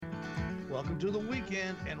Welcome to the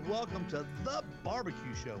weekend and welcome to The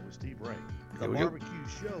Barbecue Show with Steve Ray. The Here we go. Barbecue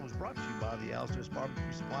Show is brought to you by the Alstis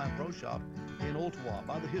Barbecue Supply and Pro Shop in Ottawa,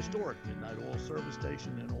 by the historic Midnight Oil Service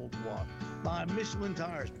Station in Ottawa, by Michelin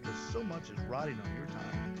Tires, because so much is riding on your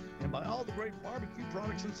time, and by all the great barbecue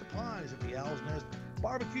products and supplies at the Owl's Nest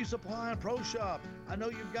Barbecue Supply and Pro Shop. I know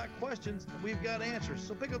you've got questions and we've got answers,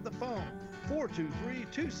 so pick up the phone,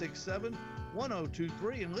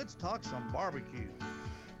 423-267-1023, and let's talk some barbecue.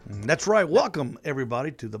 That's right. Welcome, everybody,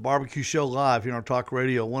 to the Barbecue Show Live here on Talk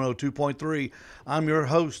Radio 102.3. I'm your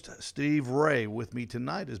host, Steve Ray. With me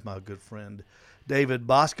tonight is my good friend, David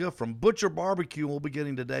Bouska from Butcher Barbecue. We'll be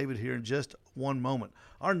getting to David here in just one moment.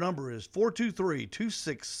 Our number is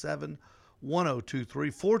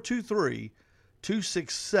 423-267-1023,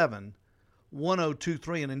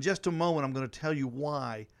 423-267-1023. And in just a moment, I'm going to tell you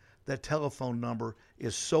why that telephone number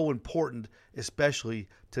is so important, especially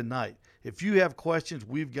tonight. If you have questions,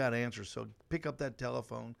 we've got answers. So pick up that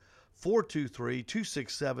telephone,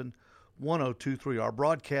 423-267-1023. Our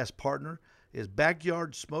broadcast partner is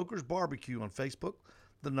Backyard Smokers Barbecue on Facebook,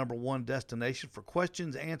 the #1 destination for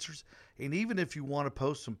questions, answers, and even if you want to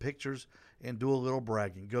post some pictures and do a little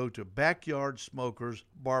bragging, go to Backyard Smokers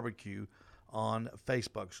Barbecue on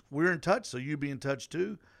Facebook. We're in touch, so you be in touch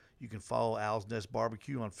too. You can follow Owl's Nest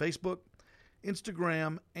Barbecue on Facebook,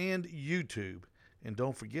 Instagram, and YouTube. And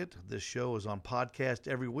don't forget, this show is on podcast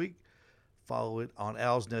every week. Follow it on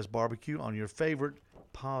Owl's Nest Barbecue on your favorite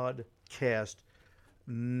podcast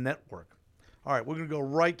network. All right, we're going to go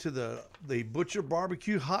right to the Butcher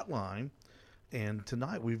Barbecue hotline. And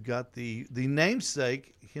tonight we've got the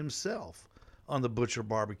namesake himself on the Butcher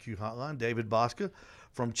Barbecue hotline, David Bouska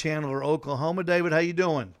from Chandler, Oklahoma. David, how you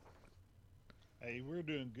doing? Hey, we're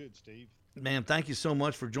doing good, Steve. Man, thank you so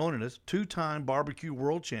much for joining us. Two-time barbecue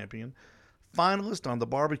world champion, finalist on the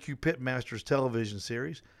Barbecue Pitmasters television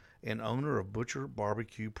series, and owner of Butcher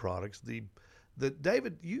Barbecue Products. The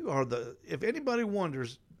David, you are if anybody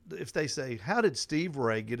wonders, if they say, how did Steve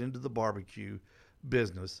Ray get into the barbecue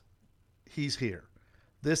business? He's here.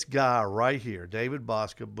 This guy right here, David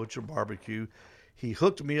Bouska, Butcher Barbecue, he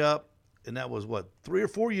hooked me up, and that was, 3 or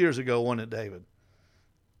 4 years ago, wasn't it, David?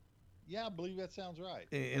 Yeah, I believe that sounds right.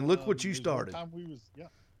 And look what you started. Time we was,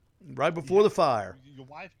 right before the fire. Your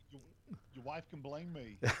wife can blame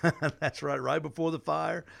me. That's right, right before the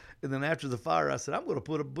fire. And then after the fire, I said, I'm going to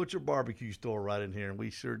put a Butcher Barbecue store right in here, and we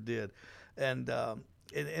sure did. And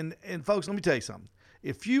folks, let me tell you something.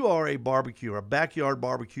 If you are a barbecuer, a backyard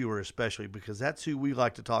barbecuer especially, because that's who we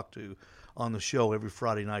like to talk to on the show every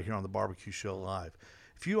Friday night here on the Barbecue Show Live.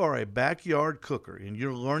 If you are a backyard cooker and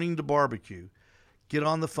you're learning to barbecue, get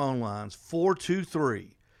on the phone lines,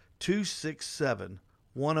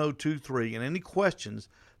 423-267-1023. And any questions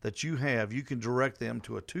that you have, you can direct them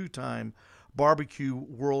to a two-time barbecue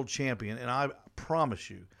world champion. And I promise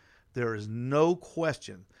you, there is no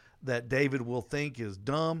question that David will think is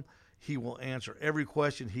dumb. He will answer every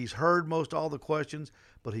question. He's heard most all the questions,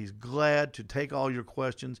 but he's glad to take all your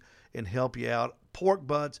questions and help you out. Pork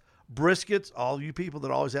butts, briskets, all you people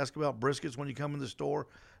that always ask about briskets when you come in the store,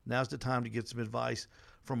 now's the time to get some advice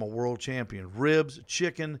from a world champion. Ribs,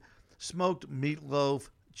 chicken, smoked meatloaf,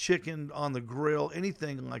 chicken on the grill,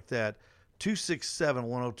 anything like that.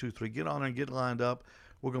 267-1023. Get on there and get lined up.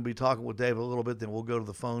 We're going to be talking with David a little bit, then we'll go to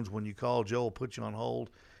the phones when you call. Joe will put you on hold,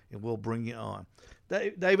 and we'll bring you on.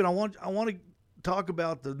 David, I want to talk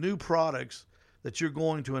about the new products that you're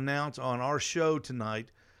going to announce on our show tonight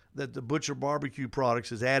that the Butcher Barbecue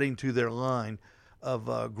Products is adding to their line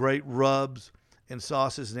of great rubs and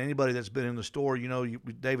sauces. And anybody that's been in the store,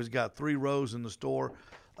 David's got 3 rows in the store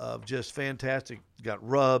of just fantastic. Got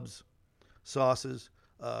rubs, sauces,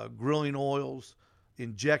 grilling oils,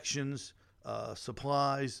 injections,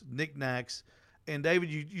 supplies, knickknacks. And David,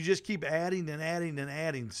 you just keep adding and adding and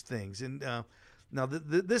adding things. And now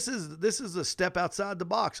this is a step outside the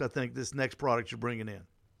box. I think this next product you're bringing in.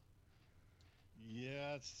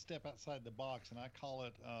 Yeah, it's a step outside the box, and I call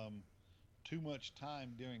it too much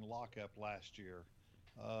time during lockup last year.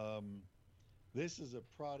 This is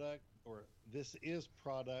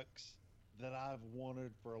products that I've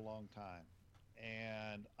wanted for a long time,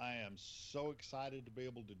 and I am so excited to be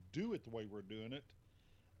able to do it the way we're doing it.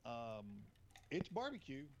 It's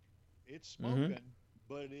barbecue, it's smoking,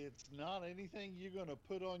 but it's not anything you're going to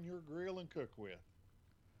put on your grill and cook with.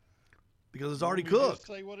 Because it's already Want me to cooked. just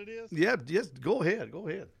say what it is? Yeah, just go ahead. All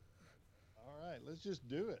right, let's just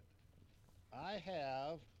do it. I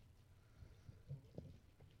have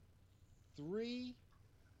 3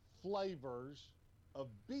 flavors of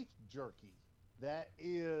beef jerky that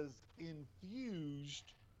is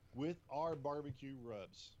infused with our barbecue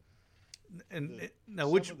rubs. Now,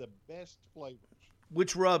 some of the best flavors.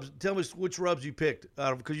 which rubs? Tell me which rubs you picked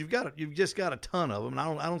out of, because you've just got a ton of them,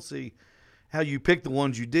 and I don't see how you picked the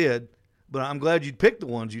ones you did, but I'm glad you picked the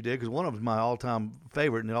ones you did, because one of them is my all-time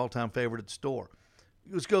favorite and the all-time favorite at the store.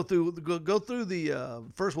 Let's go through the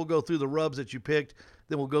first. We'll go through the rubs that you picked,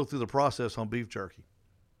 then we'll go through the process on beef jerky.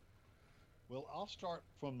 Well, I'll start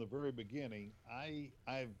from the very beginning.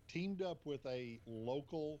 I've teamed up with a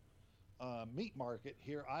local meat market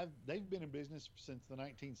here. They've been in business since the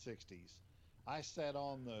 1960s. I sat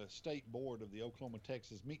on the state board of the Oklahoma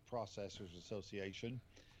Texas Meat Processors Association,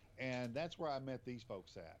 and that's where I met these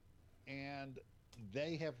folks at. And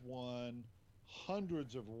they have won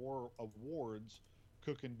hundreds of awards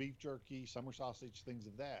cooking beef jerky, summer sausage, things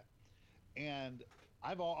of that. And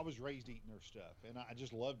I was raised eating their stuff, and I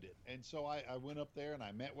just loved it. And so I went up there and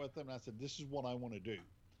I met with them, and I said, "This is what I want to do."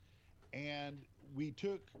 And we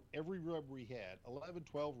took every rub we had, 11,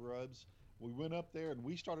 12 rubs. We went up there and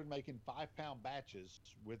we started making 5-pound batches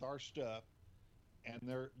with our stuff and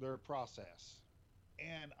their process.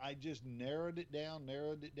 And I just narrowed it down,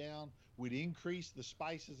 narrowed it down. We'd increase the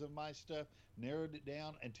spices of my stuff, narrowed it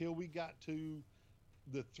down until we got to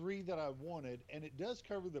the three that I wanted, and it does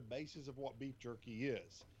cover the basis of what beef jerky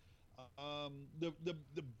is. The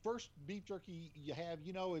first beef jerky you have,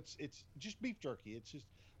 it's just beef jerky. It's just,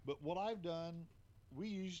 but what I've done, we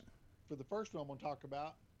used for the first one I'm going to talk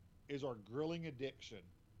about is our grilling addiction.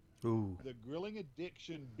 Ooh. The grilling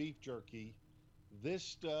addiction beef jerky. This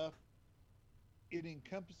stuff, it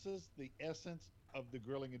encompasses the essence of the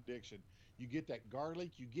grilling addiction. You get that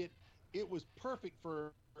garlic. It was perfect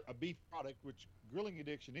for a beef product, which grilling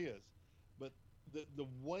addiction is, but the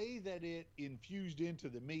way that it infused into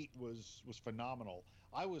the meat was phenomenal.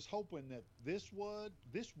 I was hoping that this would,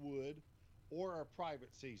 or our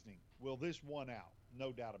private seasoning. Well, this won out,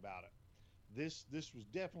 no doubt about it. This was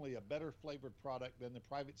definitely a better flavored product than the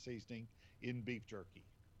private seasoning in beef jerky.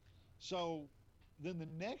 So then the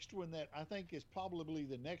next one that I think is probably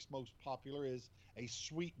the next most popular is a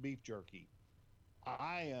sweet beef jerky.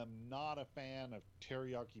 I am not a fan of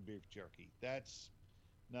teriyaki beef jerky. That's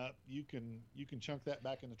no, you can chunk that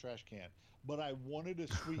back in the trash can. But I wanted a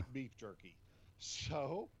sweet beef jerky.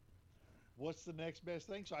 So what's the next best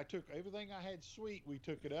thing? So I took everything I had sweet, we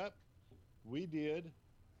took it up. We did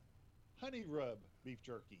honey rub beef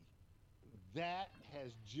jerky. That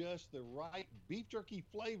has just the right beef jerky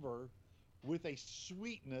flavor with a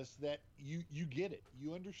sweetness that you get it.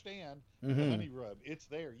 You understand the honey rub. It's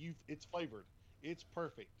there. It's flavored. It's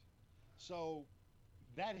perfect. So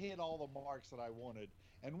that hit all the marks that I wanted.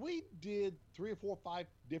 And we did 3 or 4 or 5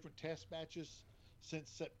 different test batches since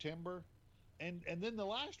September. And then the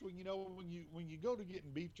last one, when you go to getting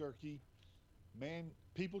beef jerky, man,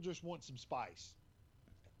 people just want some spice.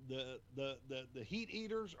 The heat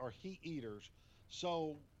eaters are heat eaters.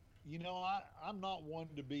 So, I'm not one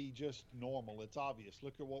to be just normal. It's obvious.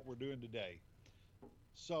 Look at what we're doing today.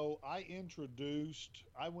 So I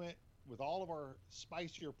went with all of our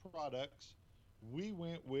spicier products. We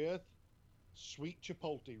went with sweet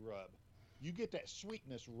chipotle rub. You get that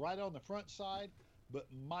sweetness right on the front side, but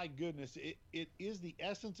my goodness, it is the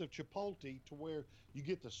essence of chipotle to where you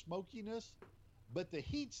get the smokiness, but the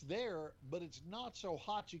heat's there, but it's not so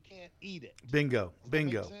hot you can't eat it. Bingo. Does that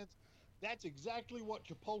Bingo. make sense? That's exactly what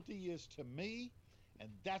chipotle is to me, and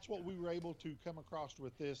that's what we were able to come across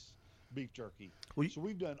with this beef jerky. So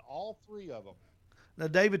we've done all 3 of them. Now,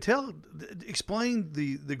 David, explain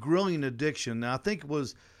the grilling addiction. Now, I think it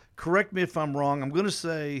was, correct me if I'm wrong, I'm going to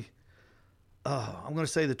say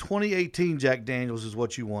the 2018 Jack Daniels is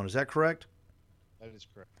what you want. Is that correct? That is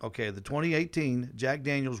correct. Okay, the 2018 Jack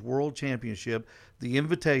Daniels World Championship, the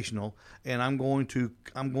Invitational, and I'm going to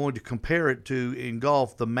compare it to, in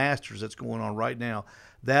golf, the Masters that's going on right now.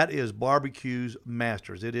 That is barbecue's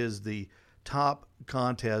Masters. It is the top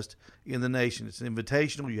contest in the nation. It's an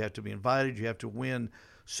invitational. You have to be invited. You have to win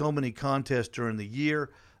so many contests during the year.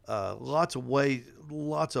 Lots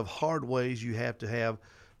of hard ways you have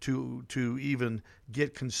to even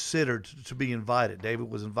get considered to be invited. David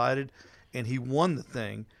was invited, and he won the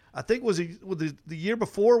thing. I think was the year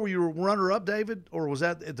before where you were runner-up, David, or was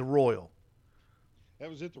that at the Royal? That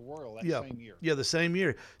was at the Royal same year. Yeah, the same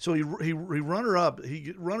year. So he runner-up.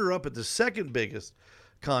 He runner-up at the second biggest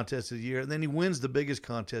contest of the year, and then he wins the biggest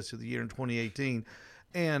contest of the year in 2018.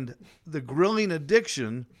 And the grilling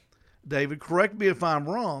addiction, David, correct me if I'm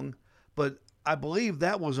wrong, but I believe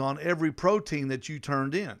that was on every protein that you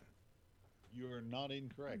turned in. You are not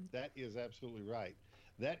incorrect. That is absolutely right.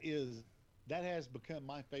 That has become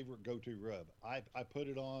my favorite go-to rub. I put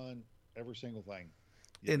it on every single thing.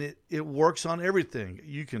 Yeah. And it works on everything.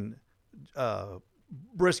 You can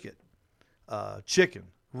brisket. chicken,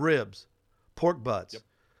 ribs, pork butts, Yep.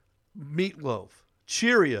 meatloaf,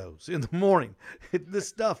 Cheerios in the morning. This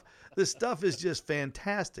stuff is just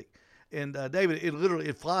fantastic. And David,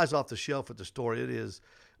 it flies off the shelf at the store. It is,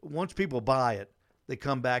 once people buy it, they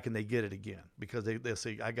come back and they get it again because they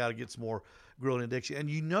say, I got to get some more grilling addiction. And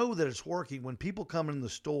you know that it's working when people come in the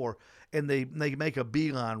store and they make a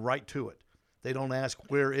beeline right to it. They don't ask,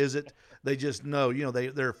 where is it? They just know,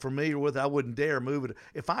 they're familiar with it. I wouldn't dare move it.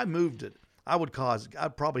 If I moved it,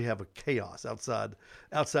 I'd probably have a chaos outside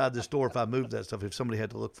the store if I moved that stuff, if somebody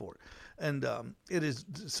had to look for it. And it is,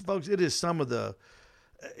 folks, it is some of the,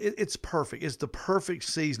 it's perfect. It's the perfect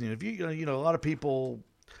seasoning. If a lot of people,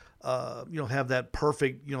 have that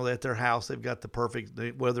perfect, at their house, they've got the perfect,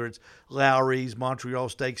 whether it's Lowry's Montreal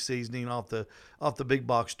steak seasoning off the big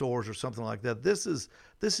box stores or something like that. This is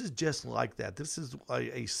just like that. This is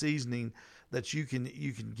a seasoning that you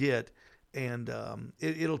can get, and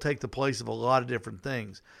it'll take the place of a lot of different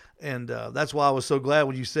things. And that's why I was so glad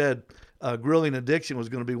when you said grilling addiction was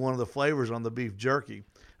going to be one of the flavors on the beef jerky.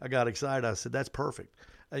 I got excited. I said, that's perfect.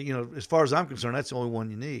 As far as I'm concerned, that's the only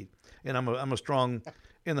one you need. And I'm a strong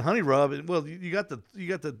in the honey rub. Well, you got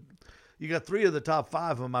 3 of the top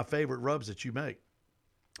 5 of my favorite rubs that you make.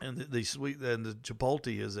 And the sweet, and the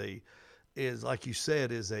chipotle is like you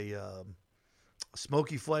said, is a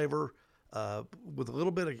smoky flavor with a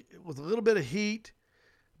little bit of heat,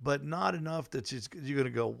 but not enough that you're going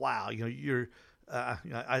to go, wow. I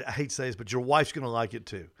hate to say this, but your wife's going to like it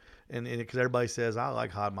too. And because everybody says, I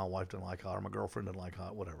like hot, my wife doesn't like hot, or my girlfriend doesn't like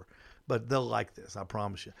hot, whatever. But they'll like this, I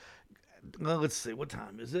promise you. Well, let's see, what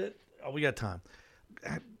time is it? Oh, we got time.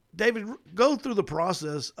 David, go through the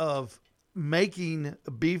process of making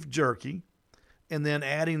beef jerky and then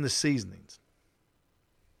adding the seasonings.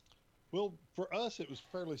 Well, for us, it was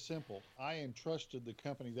fairly simple. I entrusted the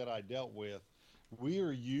company that I dealt with. We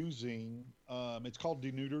are using, it's called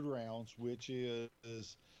denuded rounds, which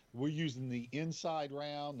is we're using the inside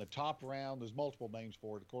round, the top round. There's multiple names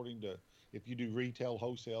for it according to if you do retail,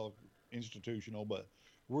 wholesale, institutional, but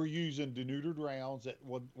we're using denuded rounds. That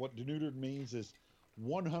what denuded means is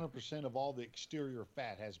 100% of all the exterior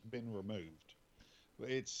fat has been removed.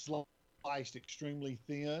 It's sliced extremely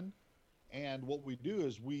thin, and what we do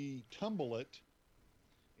is we tumble it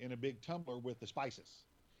in a big tumbler with the spices,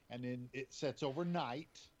 and then it sets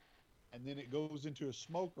overnight, and then it goes into a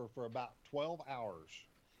smoker for about 12 hours.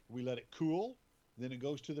 We let it cool, then it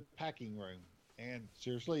goes to the packing room, and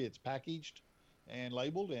seriously, it's packaged and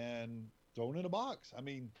labeled and thrown in a box. I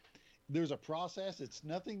mean, there's a process. It's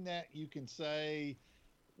nothing that you can say,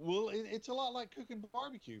 well, it's a lot like cooking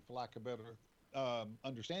barbecue, for lack of better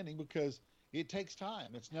understanding, because it takes time.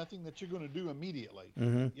 It's nothing that you're going to do immediately.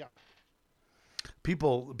 Mm-hmm. Yeah.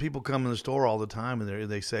 People come in the store all the time, and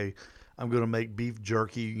they say, I'm going to make beef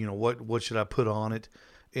jerky. What should I put on it?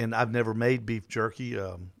 And I've never made beef jerky,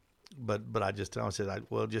 but I just tell them, I said,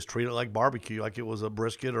 just treat it like barbecue, like it was a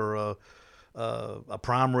brisket or a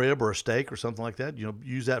prime rib or a steak or something like that.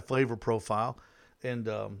 Use that flavor profile, and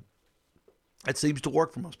it seems to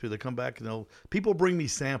work for most people. They come back and people bring me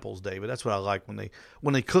samples, David. That's what I like when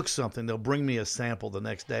they cook something. They'll bring me a sample the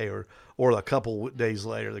next day or a couple days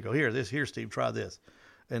later. They go, here, Steve, try this.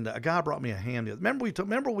 And a guy brought me a ham.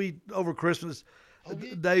 Remember we over Christmas,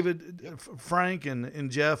 David, yep. Frank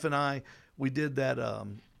and Jeff and I, we did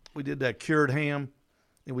that cured ham.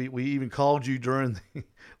 And we even called you we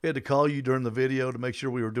had to call you during the video to make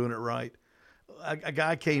sure we were doing it right. A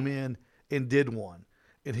guy came in and did one,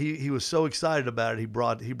 and he was so excited about it. He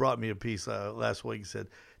brought me a piece last week. He said,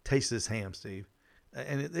 "Taste this ham, Steve,"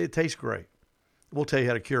 and it tastes great. We'll tell you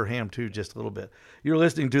how to cure ham too, just a little bit. You're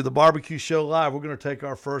listening to the Barbecue Show Live. We're going to take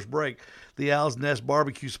our first break. The Owl's Nest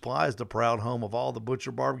Barbecue Supply is the proud home of all the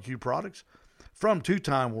Butcher barbecue products. From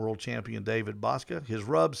 2-time world champion David Bouska, his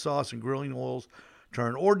rub, sauce, and grilling oils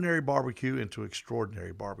turn ordinary barbecue into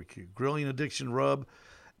extraordinary barbecue. Grilling addiction rub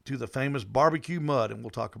to the famous barbecue mud, and we'll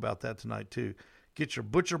talk about that tonight too. Get your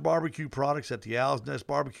Butcher barbecue products at the Owl's Nest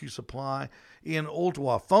Barbecue Supply in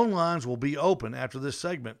Ottawa. Phone lines will be open after this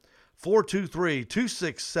segment.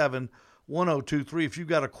 423-267-1023. If you've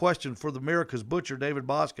got a question for the America's Butcher, David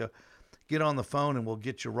Bouska, get on the phone and we'll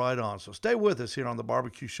get you right on. So stay with us here on the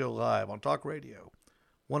Barbecue Show Live on Talk Radio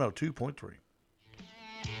 102.3.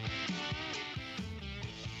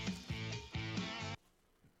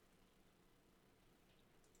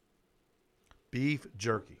 Beef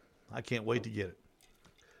jerky. I can't wait to get it.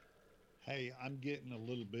 Hey, I'm getting a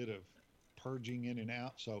little bit of purging in and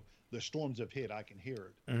out, so the storms have hit. I can hear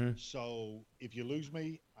it. Mm-hmm. So if you lose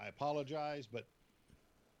me, I apologize, but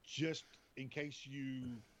just in case you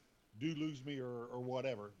do lose me or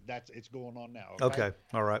whatever, it's going on now. Okay.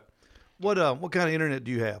 All right. What kind of internet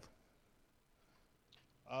do you have?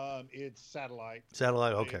 It's satellite.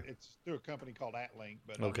 Satellite, okay. It's through a company called AtLink,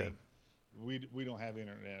 but Okay. I mean, we don't have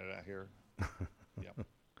internet out here. Yeah.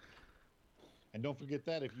 And don't forget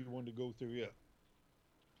that if you wanted to go through it.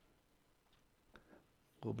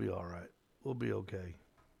 We'll be all right. We'll be okay.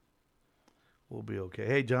 We'll be okay.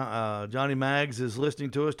 Hey, Johnny Maggs is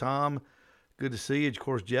listening to us. Tom, good to see you. Of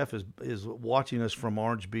course, Jeff is watching us from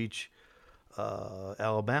Orange Beach,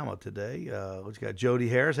 Alabama today. We've got Jody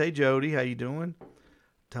Harris. Hey, Jody, how you doing?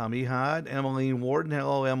 Tommy Hyde, Emmeline Wharton.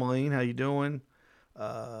 Hello, Emmeline. How you doing?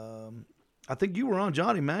 I think you were on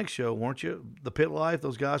Johnny Mag's show, weren't you? The Pit Life,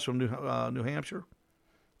 those guys from New Hampshire.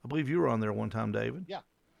 I believe you were on there one time, David. Yeah,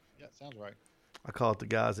 sounds right. I call it the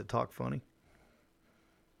guys that talk funny.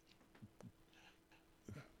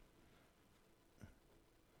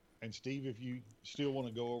 And Steve, if you still want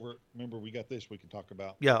to go over it, remember we got this we can talk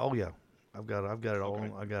about. Yeah. Oh yeah. I've got it all.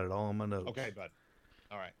 Okay. I got it all on my notes. Okay, bud.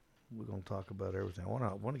 All right. We're gonna talk about everything. I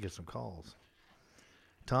want to get some calls.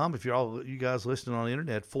 Tom, if you guys listening on the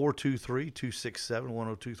internet,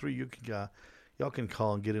 423-267-1023, y'all can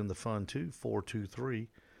call and get in the fun too.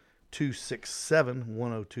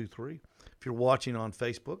 423-267-1023. If you're watching on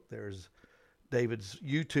Facebook, there's David's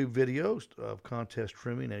YouTube videos of contest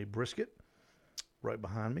trimming a brisket right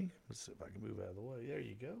behind me. Let's see if I can move out of the way. There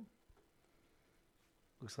you go.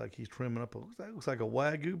 Looks like he's trimming up. Looks like a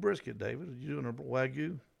Wagyu brisket, David. Are you doing a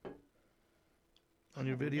Wagyu on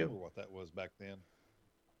your video? I don't remember what that was back then.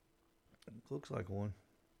 Looks like one.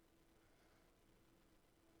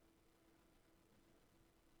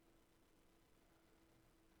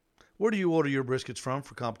 Where do you order your briskets from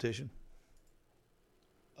for competition?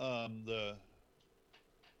 The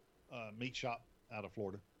meat shop out of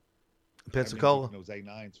Florida. Pensacola? I've been cooking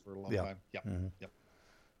those A9s for a long Yeah. time. Yeah. Mm-hmm. Yep.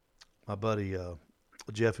 My buddy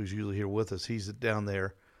Jeff, who's usually here with us, he's down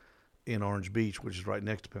there in Orange Beach, which is right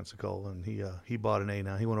next to Pensacola, and he bought an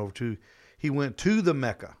A9. He went to the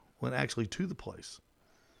Mecca, went actually to the place,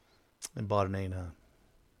 and bought an A9.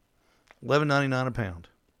 $11.99 a pound.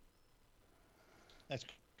 That's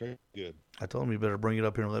very good. I told him he better bring it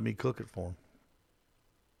up here and let me cook it for him,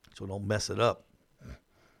 so don't mess it up.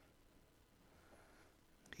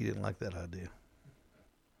 He didn't like that idea.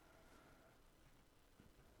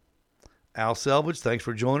 Al Selvage, thanks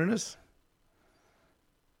for joining us.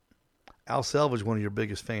 Al Selvage, one of your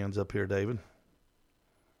biggest fans up here, David.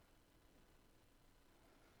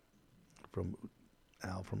 From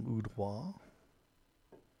Outawa.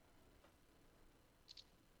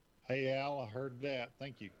 Hey, Al, I heard that.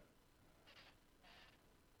 Thank you.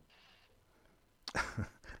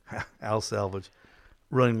 Al Selvage,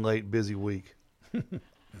 running late, busy week.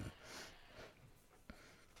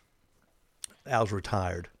 Al's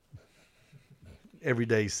retired. Every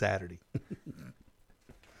day's Saturday.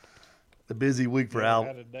 A busy week for Al.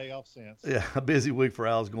 Had a day off since. Yeah, a busy week for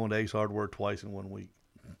Al's going to Ace Hardware twice in 1 week.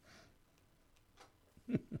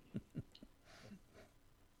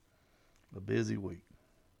 A busy week.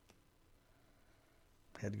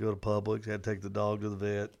 Had to go to Publix. Had to take the dog to the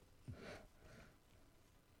vet.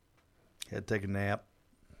 Had to take a nap.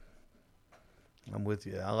 I'm with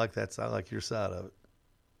you. I like that. I like your side of it.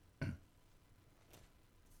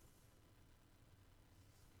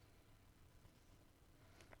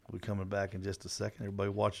 We'll be coming back in just a second. Everybody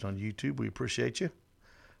watching on YouTube, we appreciate you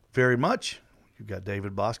very much. You've got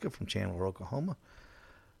David Bouska from Chandler, Oklahoma,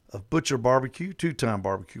 of Butcher Barbecue, two-time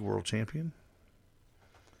barbecue world champion.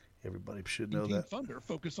 Everybody should know Team that. Thunder,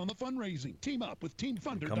 focus on the fundraising. Team up with Team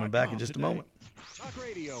Thunder. Coming back in just a moment. Talk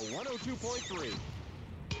Radio 102.3.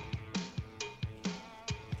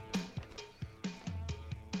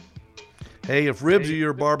 Hey, if ribs are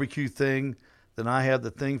your barbecue thing, then I have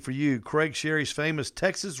the thing for you. Craig Sherry's famous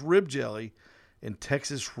Texas rib jelly and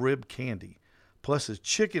Texas rib candy. Plus, his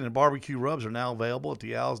chicken and barbecue rubs are now available at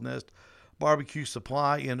the Owl's Nest Barbecue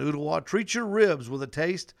Supply in Ottawa. Treat your ribs with a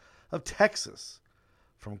taste of Texas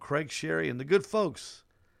from Craig Sherry and the good folks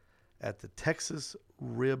at the Texas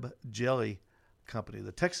Rib Jelly Company,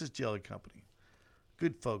 the Texas Jelly Company.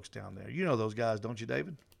 Good folks down there. You know those guys, don't you,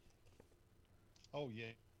 David? Oh, yeah.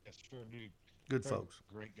 Yes, sure do. Good Very folks.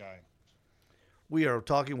 Great guy. We are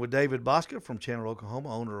talking with David Bouska from Chandler,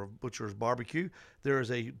 Oklahoma, owner of Butcher's Barbecue. There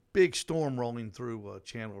is a big storm rolling through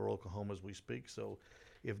Chandler, Oklahoma as we speak. So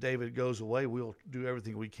if David goes away, we'll do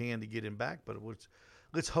everything we can to get him back. But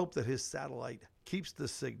let's hope that his satellite keeps the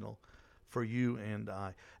signal for you and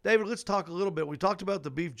I. David, let's talk a little bit. We talked about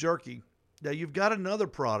the beef jerky. Now, you've got another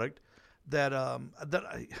product that I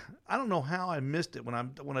don't know how I missed it when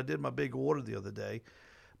I did my big order the other day,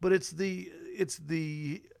 but it's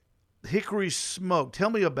the hickory smoke. Tell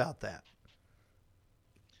me about that.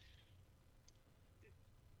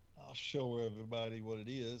 I'll show everybody what it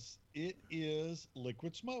is. It is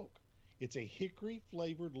liquid smoke. It's a hickory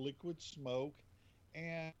flavored liquid smoke.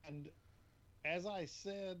 And as I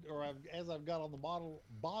said, as I've got on the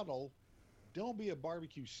bottle, don't be a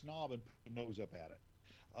barbecue snob and put your nose up at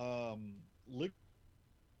it. Liquid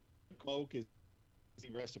smoke is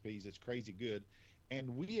recipes. It's crazy good.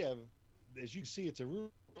 And we have, as you can see, it's a real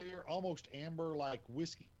clear, almost amber like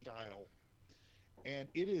whiskey style. And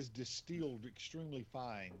it is distilled extremely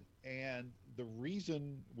fine. And the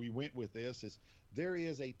reason we went with this is there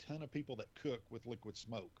is a ton of people that cook with liquid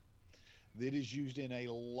smoke. It is used in a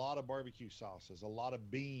lot of barbecue sauces, a lot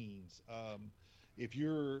of beans. If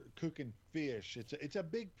you're cooking fish, it's a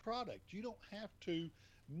big product. You don't have to.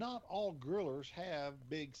 Not all grillers have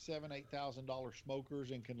big $7,000-8,000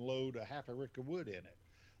 smokers and can load a half a rick of wood in it.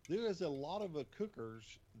 There is a lot of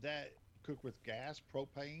cookers that cook with gas,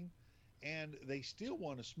 propane, and they still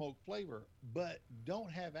want a smoke flavor, but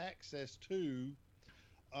don't have access to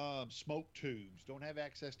smoke tubes, don't have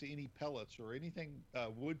access to any pellets or anything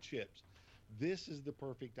wood chips. This is the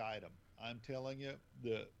perfect item. I'm telling you,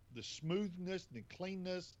 the smoothness, the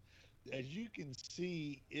cleanness. As you can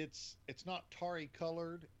see, it's not tarry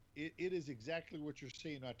colored. It is exactly what you're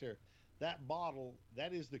seeing right there. That bottle,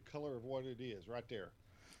 that is the color of what it is right there.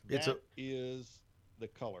 That is the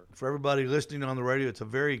color. For everybody listening on the radio, it's a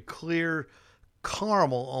very clear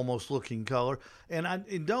caramel almost looking color. And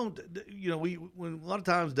don't, when a lot of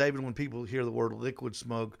times, David, when people hear the word liquid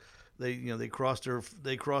smoke, they cross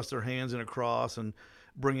their hands in a cross and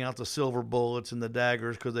bring out the silver bullets and the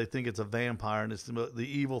daggers because they think it's a vampire and it's the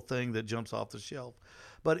evil thing that jumps off the shelf.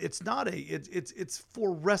 But it's not it's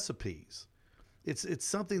for recipes. It's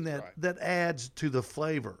something that adds to the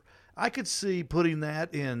flavor. I could see putting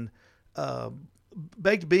that in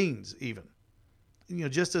baked beans even,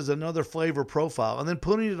 just as another flavor profile, and then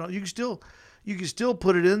putting it on. You can still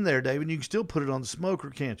put it in there, David. You can still put it on the smoker,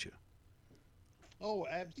 can't you? Oh,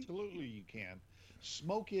 absolutely you can.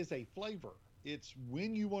 Smoke is a flavor. It's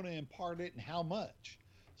when you want to impart it and how much.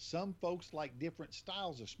 Some folks like different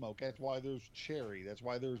styles of smoke. That's why there's cherry. That's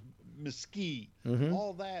why there's mesquite. Mm-hmm.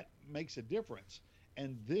 All that makes a difference.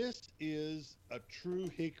 And this is a true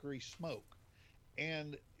hickory smoke.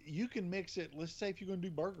 And you can mix it, let's say if you're going to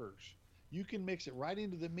do burgers, you can mix it right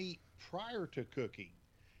into the meat prior to cooking.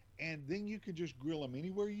 And then you can just grill them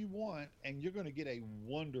anywhere you want, and you're going to get a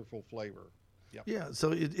wonderful flavor. Yep. Yeah,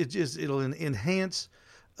 so it'll enhance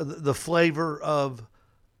the flavor of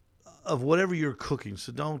whatever you're cooking.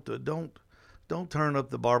 So don't turn up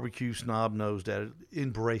the barbecue snob nosed at it.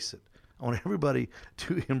 Embrace it. I want everybody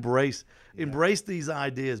to embrace these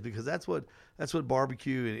ideas, because that's what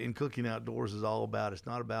barbecue and cooking outdoors is all about. It's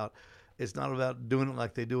not about doing it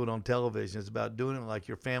like they do it on television. It's about doing it like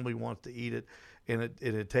your family wants to eat it, and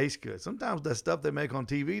it tastes good. Sometimes that stuff they make on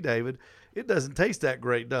TV, David, it doesn't taste that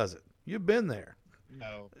great, does it? You've been there.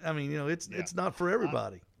 No. I mean, it's not for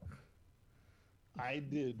everybody. I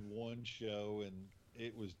did one show, and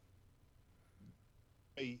it was,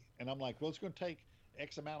 and I'm like, well, it's going to take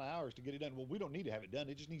X amount of hours to get it done. Well, we don't need to have it done.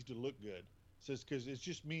 It just needs to look good. Says, because it's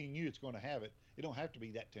just me and you, it's going to have it. It don't have to be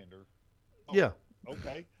that tender. Oh, yeah.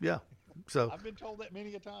 Okay. Yeah. So I've been told that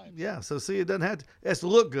many a time. Yeah. So see, it doesn't have to. It has to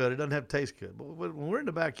look good. It doesn't have to taste good. But when we're in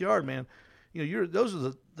the backyard, man, those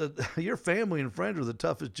are your family and friends are the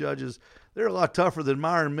toughest judges. They're a lot tougher than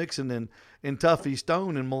Myron Mixon and Tuffy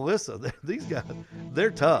Stone and Melissa. These guys,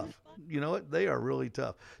 they're tough. You know what? They are really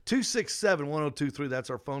tough. 267-1023. That's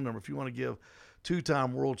our phone number. If you want to give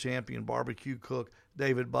two-time world champion barbecue cook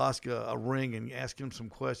David Bouska a ring and ask him some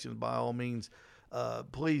questions, by all means,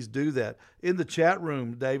 please do that. In the chat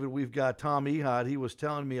room, David, we've got Tom Ehide. He was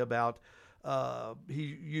telling me about he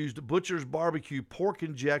used Butcher's Barbecue pork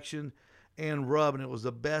injection and rub, and it was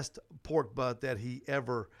the best pork butt that he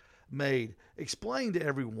ever made. Explain to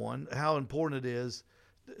everyone how important it is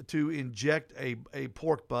to inject a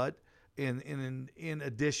pork butt in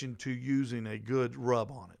addition to using a good rub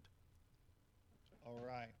on it. All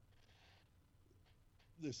right.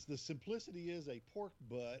 The simplicity is a pork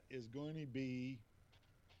butt is going to be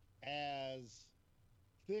as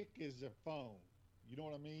thick as a phone. You know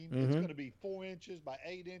what I mean? Mm-hmm. It's going to be 4 inches by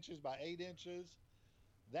 8 inches by 8 inches.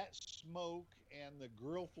 That smoke and the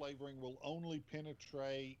grill flavoring will only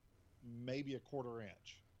penetrate maybe a 1/4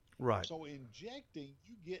 inch. Right. So injecting,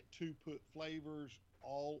 you get to put flavors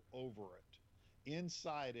all over it,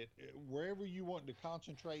 inside it, wherever you want to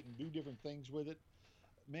concentrate and do different things with it.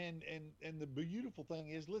 Man, and the beautiful thing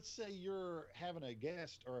is, let's say you're having a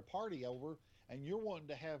guest or a party over and you're wanting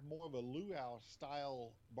to have more of a luau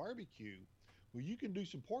style barbecue. Well, you can do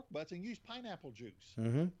some pork butts and use pineapple juice.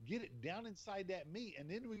 Mm-hmm. Get it down inside that meat, and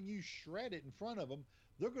then when you shred it in front of them,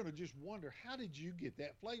 they're going to just wonder, how did you get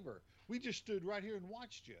that flavor? We just stood right here and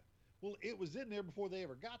watched you. Well, it was in there before they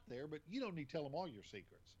ever got there, but you don't need to tell them all your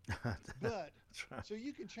secrets. But right. so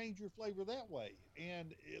you can change your flavor that way,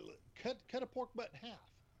 and cut a pork butt in half.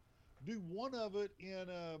 Do one of it in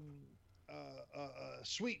a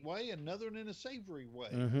sweet way, another in a savory way.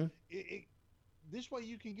 Mm-hmm. This way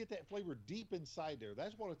you can get that flavor deep inside there.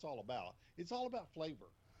 That's what it's all about. It's all about flavor.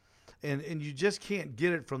 And you just can't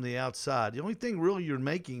get it from the outside. The only thing really you're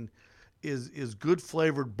making is good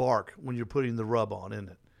flavored bark when you're putting the rub on, isn't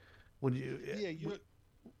it? When you Yeah,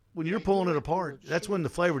 when yeah, you're pulling you're it right, apart, you're that's when the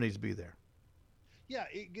flavor needs to be there. Yeah,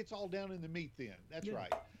 it gets all down in the meat then. That's Yeah.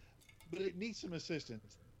 right. But it needs some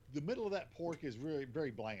assistance. The middle of that pork is really very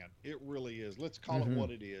bland. It really is. Let's call it what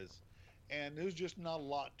it is. And there's just not a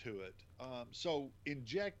lot to it. So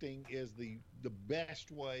injecting is the best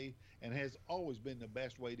way, and has always been the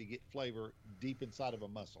best way to get flavor deep inside of a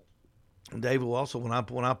muscle. And Dave, will also when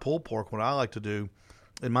I pull pork, what I like to do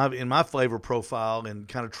in my flavor profile and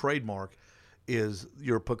kind of trademark is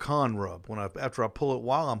your pecan rub. After I pull it,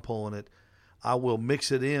 while I'm pulling it, I will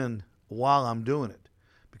mix it in while I'm doing it,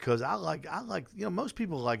 because I like most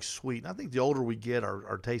people like sweet. And I think the older we get,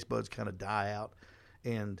 our taste buds kind of die out,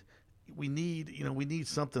 and we need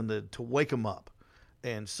something to wake them up.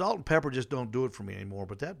 And salt and pepper just don't do it for me anymore.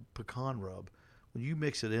 But that pecan rub, when you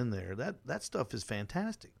mix it in there, that stuff is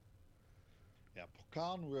fantastic. Yeah,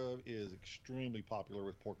 pecan rub is extremely popular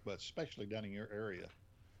with pork butts, especially down in your area.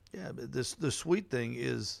 Yeah, but the sweet thing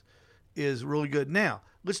is really good. Now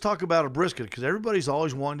let's talk about a brisket, because everybody's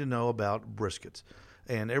always wanting to know about briskets,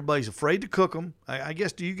 and everybody's afraid to cook them. I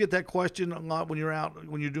guess, do you get that question a lot when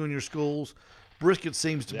you're doing your schools? Brisket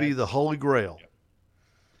seems to be the holy grail.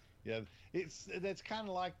 Yeah, that's kind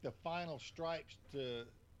of like the final stripes to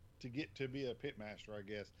get to be a pitmaster, I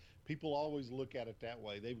guess. People always look at it that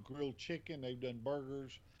way. They've grilled chicken, they've done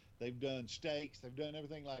burgers, they've done steaks, they've done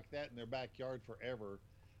everything like that in their backyard forever.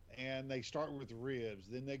 And they start with ribs,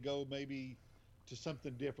 then they go maybe to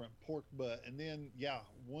something different, pork butt, and then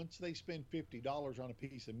once they spend $50 on a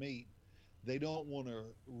piece of meat, they don't want to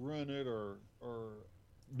ruin it or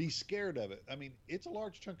be scared of it. I mean, it's a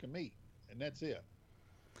large chunk of meat, and that's it.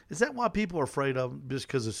 Is that why people are afraid of them, just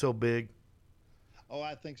because it's so big? Oh,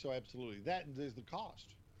 I think so, absolutely. That and there's the cost.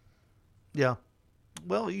 Yeah.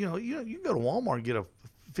 Well, you can go to Walmart and get a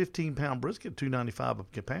 15-pound brisket, $2.95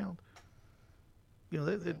 a pound.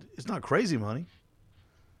 It's not crazy money.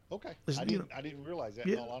 Okay, It's, I didn't realize that.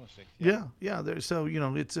 Yeah. In all honesty, Yeah. So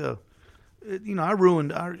it's I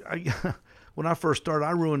ruined. I when I first started,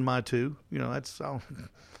 I ruined my two. That's how.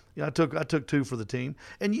 I took two for the team,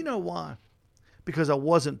 and you know why? Because I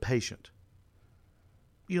wasn't patient.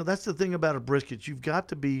 That's the thing about a brisket. You've got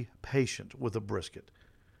to be patient with a brisket,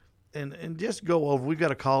 and just go over. We've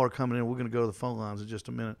got a caller coming in. We're going to go to the phone lines in just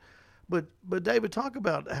a minute, but David, talk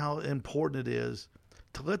about how important it is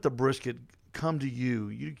to let the brisket come to you.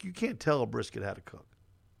 You can't tell a brisket how to cook.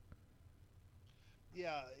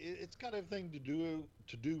 Yeah, it's got everything to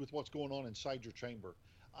do with what's going on inside your chamber.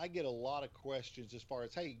 I get a lot of questions as far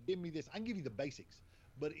as, hey, give me this. I can give you the basics,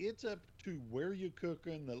 but it's up to where you're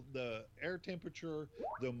cooking, the air temperature,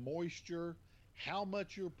 the moisture, how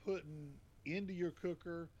much you're putting into your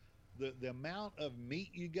cooker, the amount of meat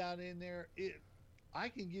you got in there. I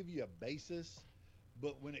can give you a basis,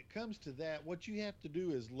 but when it comes to that, what you have to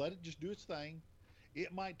do is let it just do its thing.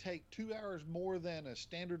 It might take 2 hours more than a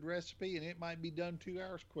standard recipe, and it might be done 2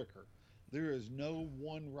 hours quicker. There is no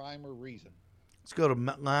one rhyme or reason. Let's go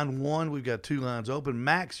to line one. We've got two lines open.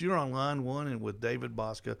 Max, you're on line one, and with David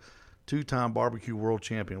Bouska, two-time barbecue world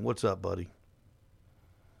champion. What's up, buddy?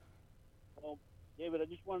 Well, David, I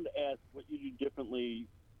just wanted to ask what you do differently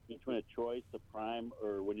between a choice, a prime,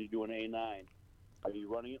 or when you do an A9. Are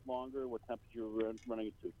you running it longer? What temperature are you running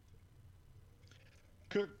it to?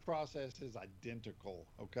 Cook process is identical,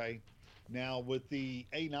 okay? Now, with the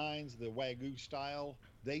A9s, the Wagyu style,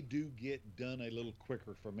 they do get done a little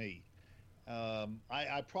quicker for me.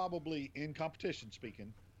 I probably, in competition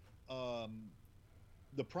speaking,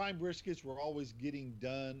 the prime briskets were always getting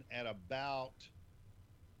done at about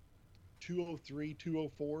 203,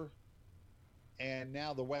 204. And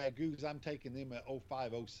now the Wagyus, I'm taking them at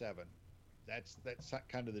 05, 07. That's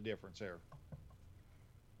kind of the difference there.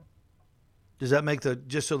 Does that make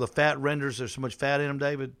just so the fat renders, there's so much fat in them,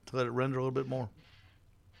 David, to let it render a little bit more?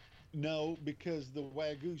 No, because the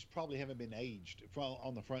Wagyus probably haven't been aged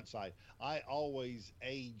on the front side. I always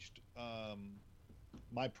aged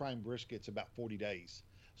my prime briskets about 40 days.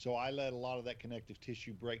 So I let a lot of that connective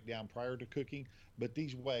tissue break down prior to cooking, but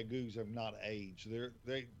these Wagyus have not aged.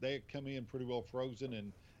 They come in pretty well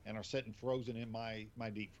frozen and are sitting frozen in my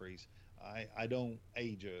deep freeze. I don't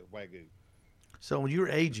age a Wagyu. So when you're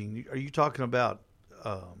aging, are you talking about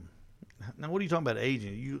now? What are you talking about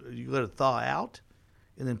aging? You let it thaw out,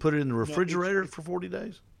 and then put it in the No, refrigerator for 40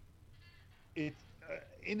 days. it's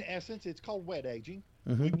in essence, it's called wet aging.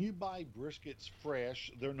 Mm-hmm. When you buy briskets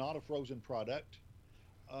fresh, they're not a frozen product.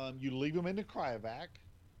 You leave them in the cryovac.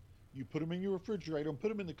 You put them in your refrigerator and put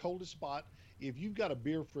them in the coldest spot. If you've got a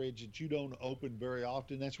beer fridge that you don't open very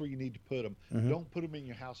often, that's where you need to put them. Mm-hmm. Don't put them in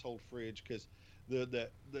your household fridge because the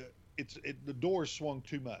door is swung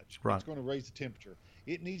too much. Right. It's going to raise the temperature.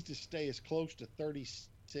 It needs to stay as close to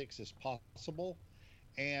 36 as possible.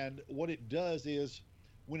 And what it does is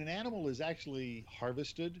when an animal is actually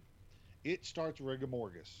harvested, it starts rigor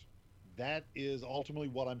mortis. That is ultimately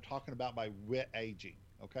what I'm talking about by wet aging.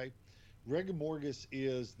 Okay. Rigor mortis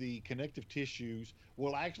is the connective tissues.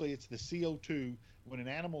 Well, actually, it's the CO2. When an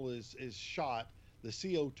animal is shot, the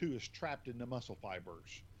CO2 is trapped in the muscle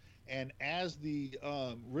fibers. And as the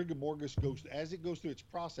rigor mortis as it goes through its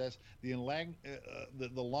process, the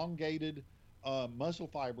elongated muscle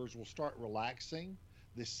fibers will start relaxing.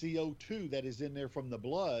 The CO2 that is in there from the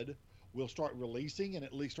blood will start releasing, and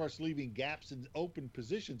it starts leaving gaps and open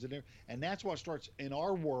positions in there. And that's what starts, in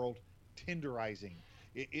our world, tenderizing.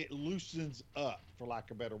 It loosens up, for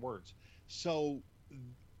lack of better words. So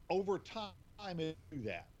over time, it do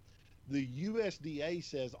that. The USDA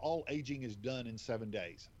says all aging is done in 7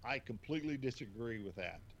 days. I completely disagree with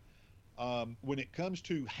that. When it comes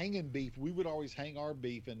to hanging beef, we would always hang our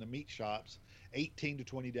beef in the meat shops 18 to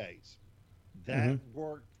 20 days. That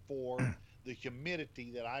worked for the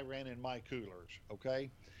humidity that I ran in my coolers,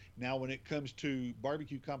 okay? Now, when it comes to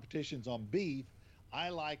barbecue competitions on beef, I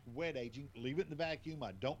like wet aging. Leave it in the vacuum.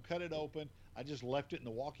 I don't cut it open. I just left it in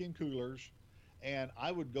the walk-in coolers, and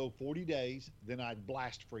I would go 40 days, then I'd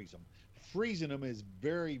blast freeze them. Freezing them is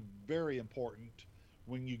very, very important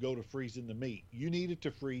when you go to freezing the meat. You need it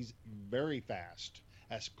to freeze very fast,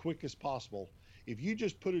 as quick as possible. If you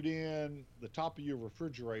just put it in the top of your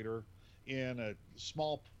refrigerator in a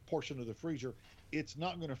small portion of the freezer, it's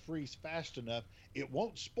not going to freeze fast enough. It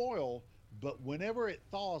won't spoil, but whenever it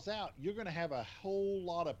thaws out, you're going to have a whole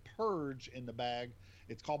lot of purge in the bag.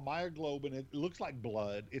 It's called myoglobin. It looks like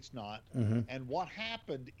blood. It's not. And what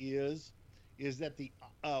happened is that the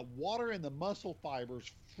water in the muscle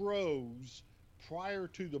fibers froze prior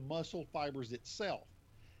to the muscle fibers itself.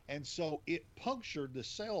 And so it punctured the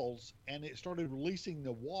cells, and it started releasing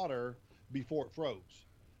the water before it froze.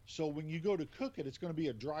 So when you go to cook it, it's going to be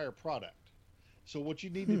a drier product. So what you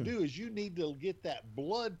need to do is you need to get that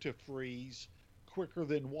blood to freeze quicker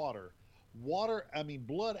than water.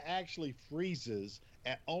 Blood actually freezes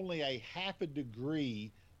at only a half a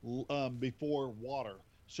degree before water.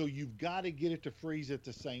 So you've got to get it to freeze at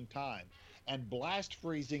the same time. And blast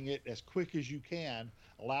freezing it as quick as you can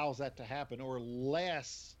allows that to happen, or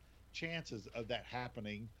less chances of that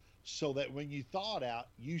happening, so that when you thaw it out,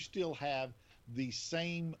 you still have the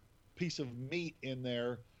same piece of meat in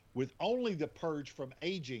there with only the purge from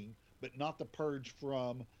aging, but not the purge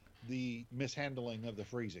from the mishandling of the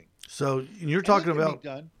freezing. So you're talking about,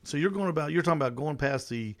 you're talking about going past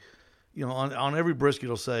the, on every brisket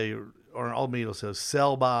it'll say, or all meat it'll say,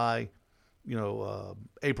 sell by,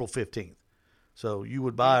 April 15th. So you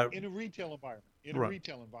would buy in a retail environment. A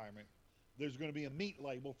retail environment, there's going to be a meat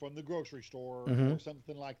label from the grocery store or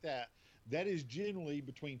something like that. That is generally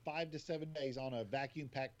between 5 to 7 days on a vacuum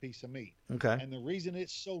packed piece of meat. Okay. And the reason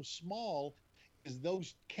it's so small is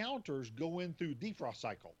those counters go in through defrost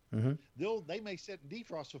cycle. They may sit in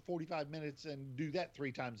defrost for 45 minutes and do that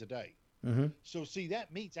 3 times a day. So see,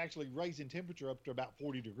 that meat's actually raising temperature up to about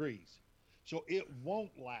 40 degrees. So it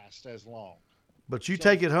won't last as long. But you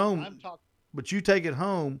take it home. But you take it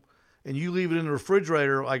home and you leave it in the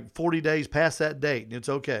refrigerator like 40 days past that date, and it's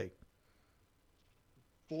okay.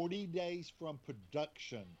 40 days from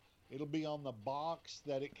production. It'll be on the box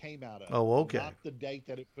that it came out of. Oh, okay. Not the date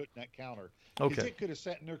that it put in that counter. Because Okay. it could have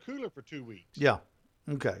sat in their cooler for 2 weeks. Yeah.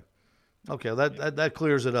 Okay. Okay. That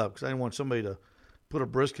clears it up, because I didn't want somebody to put a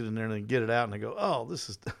brisket in there and then get it out and they go, oh, this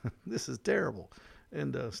is terrible.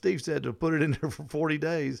 And Steve said to put it in there for 40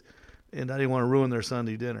 days, and I didn't want to ruin their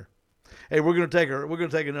Sunday dinner. Hey, we're going to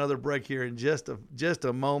take another break here in just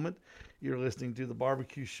a moment. You're listening to the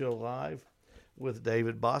Barbecue Show Live with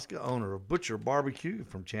David Bouska, owner of Butcher Barbecue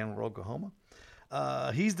from Chandler, Oklahoma.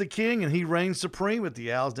 He's the king, and he reigns supreme at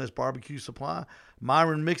the Owl's Nest Barbecue Supply.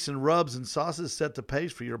 Myron mixing rubs and sauces set the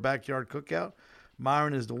pace for your backyard cookout.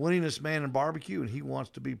 Myron is the winningest man in barbecue, and he wants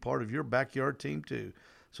to be part of your backyard team too.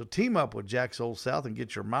 So team up with Jack's Old South and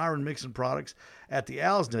get your Myron mixing products at the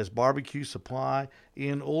Owl's Nest Barbecue Supply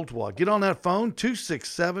in Ooltewah. Get on that phone,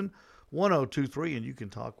 267 1023, and you can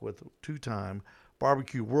talk with two-time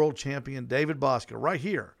barbecue world champion David Bouska right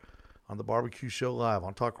here on the Barbecue Show Live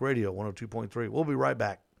on Talk Radio 102.3. We'll be right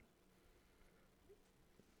back.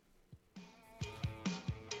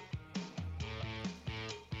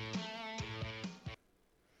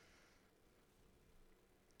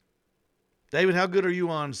 David, how good are you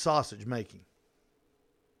on sausage making?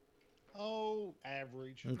 Oh,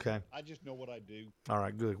 average. Okay. I just know what I do. All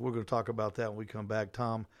right, good. We're going to talk about that when we come back.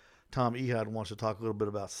 Tom Ehud wants to talk a little bit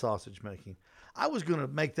about sausage making. I was going to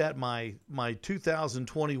make that my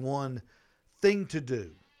 2021 thing to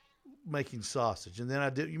do, making sausage. And then I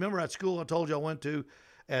did. You remember at school I told you I went to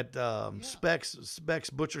at Speck's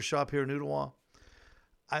Butcher Shop here in Ottawa?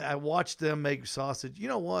 I watched them make sausage. You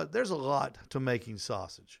know what? There's a lot to making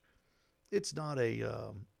sausage. It's not a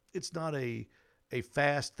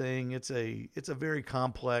fast thing. It's a very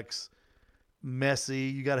complex, messy.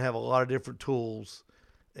 You got to have a lot of different tools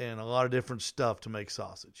and a lot of different stuff to make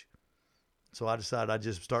sausage. So I decided I'd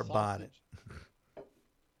just start buying it.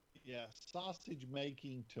 Yeah, sausage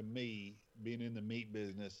making, to me, being in the meat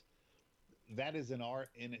business, that is an art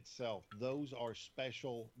in itself. Those are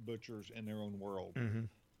special butchers in their own world. Mm-hmm.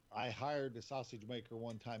 I hired a sausage maker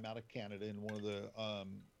one time out of Canada in one of the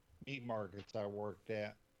meat markets I worked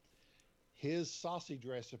at. His sausage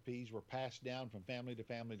recipes were passed down from family to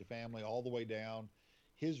family to family all the way down.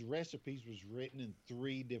 His recipes was written in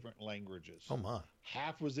 3 different languages. Oh my!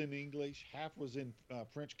 Half was in English, half was in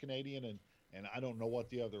French Canadian, and I don't know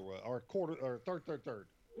what the other was, or quarter or third.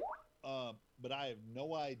 But I have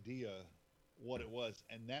no idea what it was,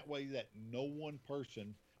 and that way that no one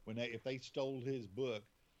person, if they stole his book,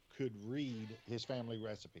 could read his family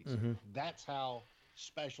recipes. Mm-hmm. That's how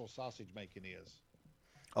special sausage making is.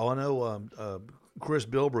 Oh, I know Chris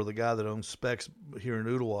Bilber, the guy that owns Specs here in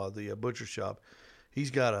Ottawa, the butcher shop. He's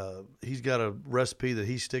got a recipe that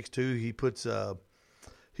he sticks to. He puts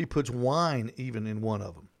wine even in one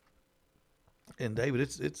of them. And David,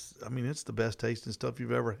 it's the best tasting stuff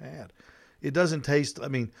you've ever had. It doesn't taste. I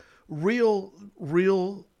mean, real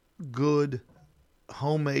good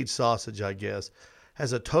homemade sausage, I guess,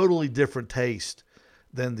 has a totally different taste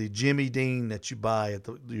than the Jimmy Dean that you buy at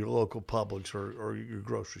your local Publix or your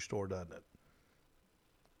grocery store, doesn't it?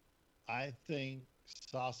 I think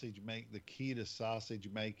the key to sausage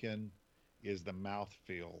making is the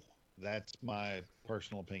mouthfeel. That's my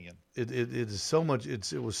personal opinion. It is so much.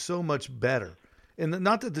 It was so much better, and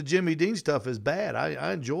not that the Jimmy Dean stuff is bad.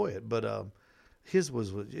 I enjoy it, but his it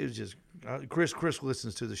was just Chris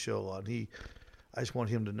listens to the show a lot. And I just want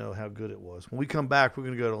him to know how good it was. When we come back, we're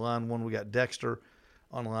going to go to line 1. We got Dexter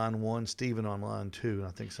on line 1, Steven on line 2, and I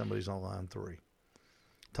think somebody's on line 3.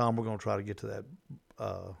 Tom, we're going to try to get to that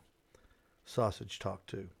sausage talk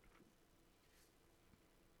too.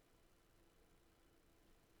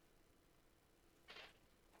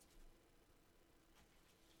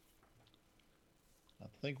 I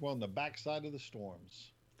think we're on the backside of the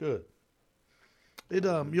storms. Good.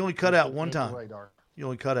 You only cut out one time. Radar. You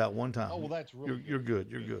only cut out one time. Oh, well, that's really You're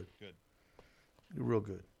good. You're good. Good. You're real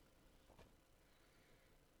good.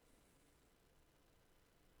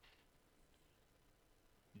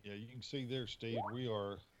 Yeah, you can see there, Steve.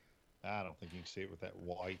 I don't think you can see it with that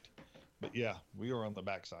white, but yeah, we are on the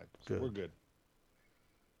backside. So Good. We're good.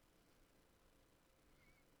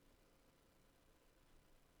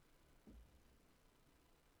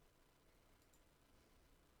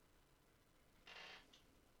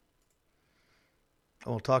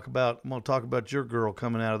 I'm gonna talk about your girl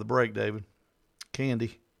coming out of the break, David.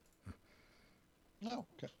 Candy. Oh,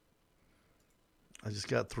 okay. I just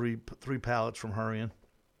got three pallets from her in.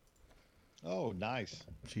 Oh, nice.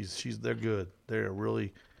 They're good. They are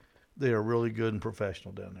really good and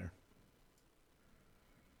professional down there.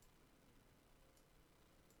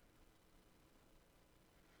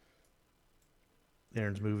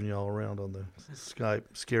 Aaron's moving you all around on the Skype.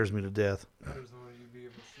 Scares me to death.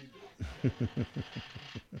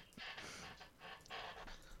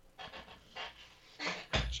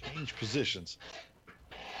 Change positions.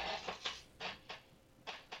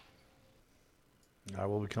 All right,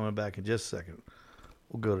 we'll be coming back in just a second.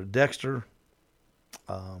 We'll go to Dexter.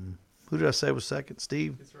 Who did I say was second?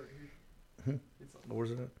 Steve? It's right here.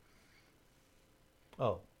 Where's it at?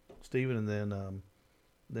 Oh, Steven, and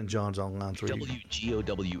then John's on line 3.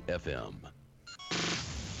 WGOW FM.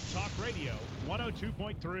 Talk Radio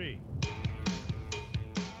 102.3.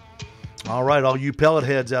 All right, all you pellet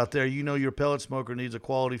heads out there, you know your pellet smoker needs a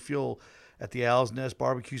quality fuel at the Owl's Nest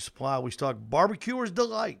Barbecue Supply. We stock Barbecuer's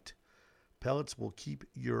Delight. Pellets will keep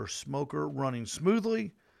your smoker running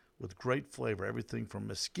smoothly with great flavor. Everything from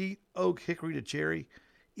mesquite, oak, hickory to cherry,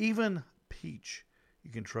 even peach.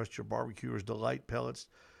 You can trust your barbecuer's delight pellets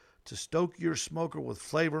to stoke your smoker with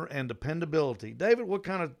flavor and dependability. David, what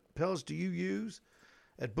kind of pellets do you use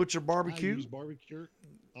at Butcher Barbecue? I use Barbecuer's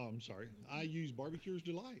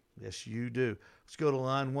Delight. Yes, you do. Let's go to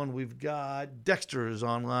line one. We've got Dexter is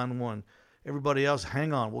on line one. Everybody else,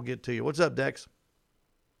 hang on. We'll get to you. What's up, Dex?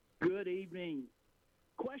 Good evening.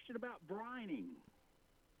 Question about brining.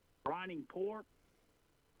 Brining pork,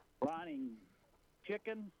 brining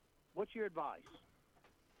chicken. What's your advice?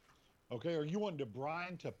 Okay, are you wanting to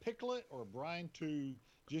brine to pickle it or brine to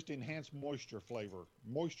just enhance moisture and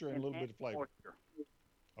a little bit of flavor? Moisture.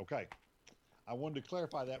 Okay. I wanted to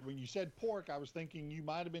clarify that. When you said pork, I was thinking you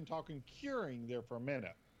might have been talking curing there for a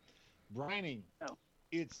minute. Brining, No.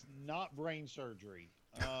 It's not brain surgery.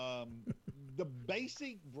 The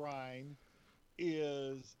basic brine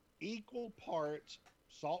is equal parts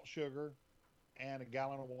salt, sugar, and a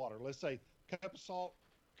gallon of water. Let's say cup of salt,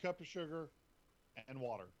 cup of sugar, and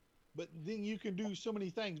water. But then you can do so many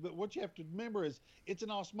things. But what you have to remember is it's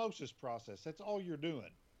an osmosis process. That's all you're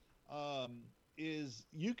doing. Is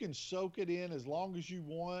you can soak it in as long as you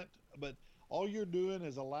want, but all you're doing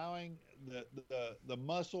is allowing the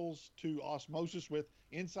muscles to osmosis with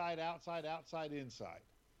inside, outside, outside, inside.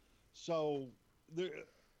 So there's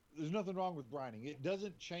nothing wrong with brining. It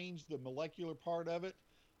doesn't change the molecular part of it.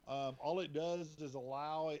 All it does is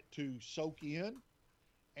allow it to soak in,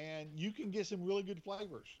 and you can get some really good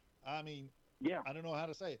flavors. I mean, Yeah. I don't know how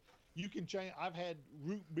to say it. You can change. I've had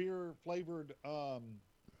root beer flavored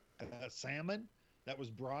salmon that was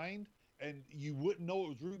brined, and you wouldn't know it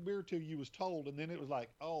was root beer till you was told, and then it was like,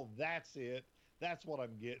 oh, that's it. That's what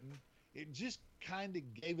I'm getting. It just kind of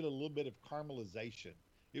gave it a little bit of caramelization.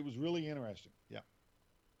 It was really interesting. Yeah.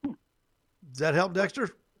 Does that help, Dexter?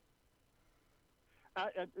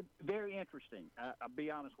 Very interesting. I'll be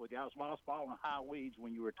honest with you. I was following high weeds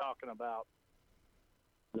when you were talking about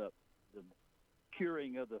the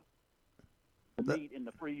curing of the meat in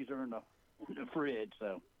the freezer and the fridge.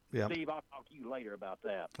 So, Yeah. Steve, I'll talk to you later about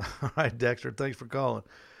that. All right, Dexter, thanks for calling.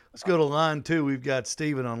 Let's go to line two. We've got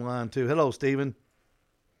Steven on line two. Hello, Steven.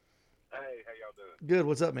 Hey, how y'all doing? Good.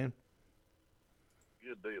 What's up, man?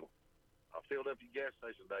 Good deal. I filled up your gas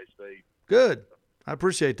station today, Steve. Good. I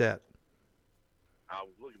appreciate that. I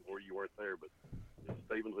was looking for you. You weren't there, but it's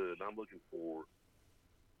Stephen Hood. I'm looking for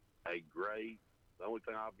a gray. The only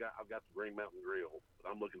thing I've got the Green Mountain Grill, but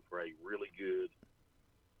I'm looking for a really good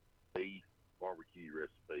beef barbecue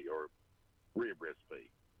recipe or rib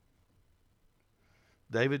recipe.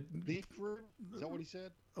 David? Beef rib? Is that what he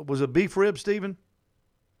said? Was it beef rib, Steven?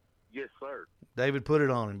 Yes, sir. David, put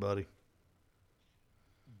it on him, buddy.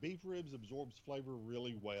 Beef ribs absorbs flavor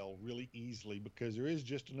really well, really easily, because there is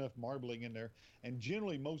just enough marbling in there. And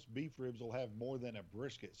generally, most beef ribs will have more than a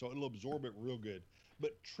brisket, so it'll absorb it real good.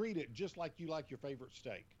 But treat it just like you like your favorite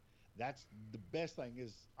steak. That's the best thing.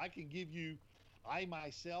 Is I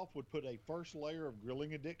myself would put a first layer of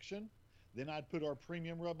grilling addiction, then I'd put our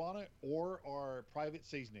premium rub on it or our private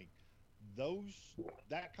seasoning.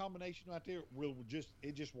 That combination right there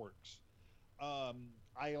it just works.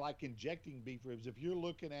 I like injecting beef ribs. If you're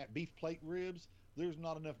looking at beef plate ribs, there's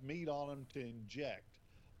not enough meat on them to inject.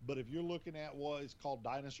 But if you're looking at what is called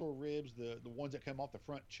dinosaur ribs, the ones that come off the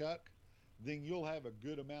front chuck, then you'll have a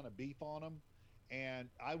good amount of beef on them. And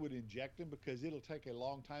I would inject them because it'll take a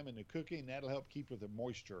long time in the cooking, and that'll help keep with the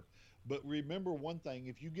moisture. But remember one thing: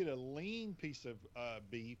 if you get a lean piece of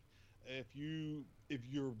beef, if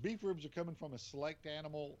your beef ribs are coming from a select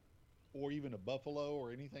animal, or even a buffalo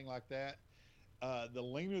or anything like that, the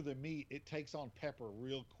leaner the meat, it takes on pepper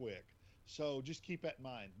real quick. So just keep that in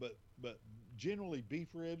mind. But generally, beef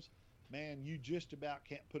ribs, man, you just about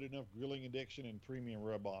can't put enough grilling addiction and premium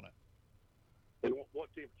rub on it. And what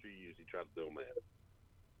temperature you usually try to do them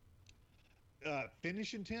at?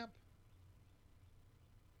 Finishing temp?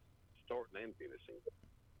 Starting and finishing.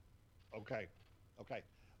 Okay.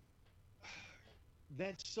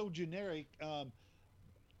 That's so generic.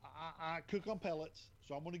 I cook on pellets,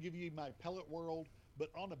 so I'm going to give you my pellet world. But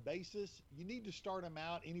on a basis, you need to start them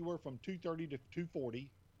out anywhere from 230 to 240.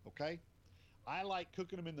 Okay. I like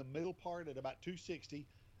cooking them in the middle part at about 260.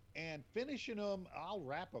 And finishing them, I'll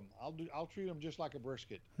wrap them. I'll treat them just like a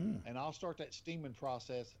brisket, and I'll start that steaming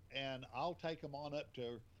process, and I'll take them on up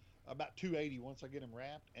to about 280 once I get them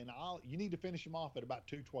wrapped. And you need to finish them off at about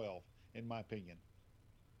 212, in my opinion.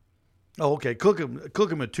 Oh, okay. Cook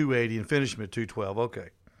them at 280 and finish them at 212. Okay.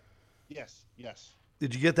 Yes.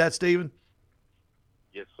 Did you get that, Steven?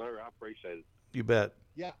 Yes, sir. I appreciate it. You bet.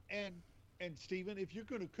 Yeah, and Steven, if you're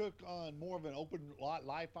going to cook on more of an open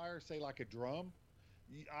live fire, say like a drum,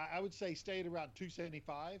 I would say stay at around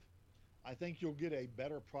 275. I think you'll get a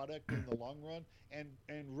better product in the long run,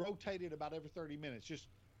 and rotate it about every 30 minutes. Just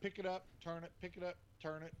pick it up, turn it, pick it up,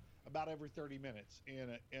 turn it about every 30 minutes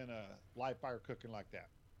in a live fire cooking like that.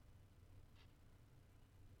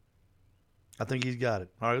 I think he's got it.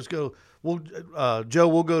 All right, let's go. Joe,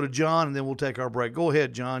 we'll go to John, and then we'll take our break. Go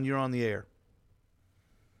ahead, John. You're on the air.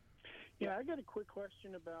 Yeah, I got a quick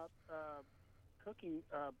question about cooking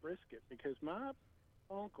brisket, because my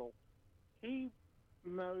uncle, he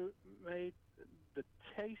made the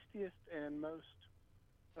tastiest and most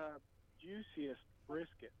juiciest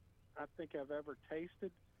brisket I think I've ever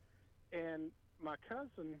tasted. And my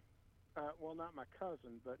cousin, well, not my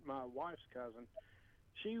cousin, but my wife's cousin,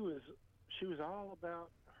 she was all about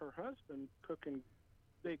her husband cooking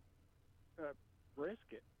big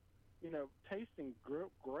brisket, tasting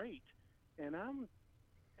great. And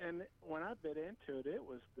when I bit into it, it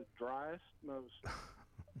was the driest, most.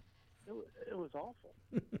 It was awful.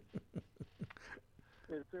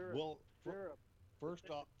 First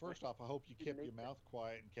off, I hope you kept your mouth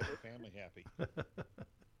quiet and kept the family happy.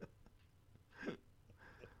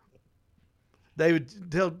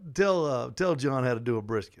 David, tell John how to do a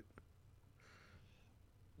brisket.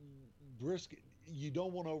 Brisket, you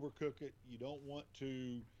don't want to overcook it. You don't want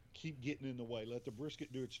to keep getting in the way. Let the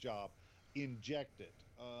brisket do its job. Inject it.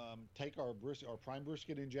 Take our prime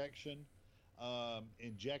brisket injection,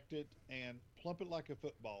 inject it, and plump it like a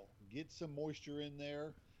football. Get some moisture in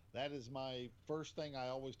there. That is my first thing I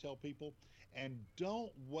always tell people. And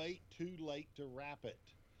don't wait too late to wrap it.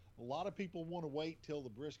 A lot of people want to wait till the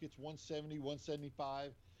brisket's 170,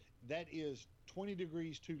 175. That is 20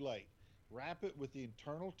 degrees too late. Wrap it with the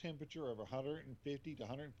internal temperature of 150 to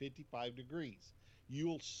 155 degrees.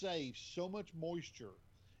 You'll save so much moisture.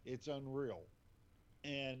 It's unreal.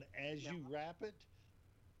 And as you wrap it,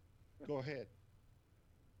 go ahead.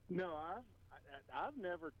 No, I've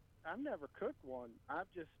never cooked one.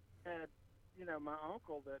 I've just had, my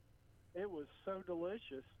uncle that it was so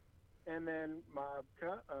delicious, and then my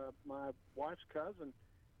wife's cousin,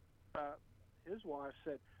 his wife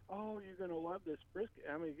said, "Oh, you're gonna love this brisket."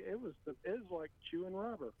 I mean, it was like chewing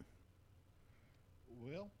rubber.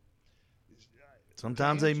 Well,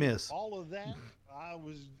 sometimes they miss all of that.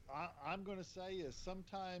 I'm going to say is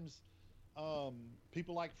sometimes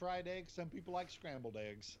people like fried eggs, some people like scrambled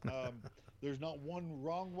eggs. There's not one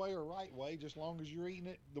wrong way or right way. Just long as you're eating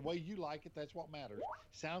it the way you like it, that's what matters.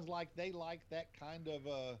 Sounds like they like that kind of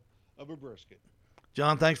a brisket.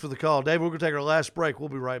 John, thanks for the call. Dave, we're going to take our last break. We'll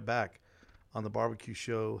be right back on the BBQ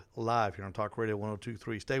Show live here on Talk Radio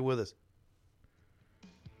 102.3. Stay with us.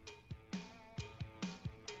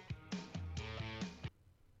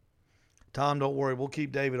 Tom, don't worry. We'll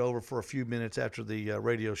keep David over for a few minutes after the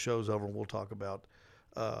radio show's over, and we'll talk about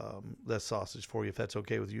that sausage for you, if that's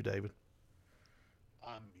okay with you, David.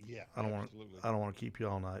 Yeah, I don't absolutely. want to keep you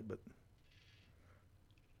all night, but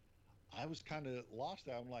I was kind of lost.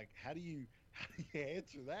 I'm like, how do you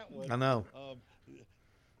answer that one? I know.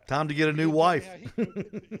 Time to get a new wife.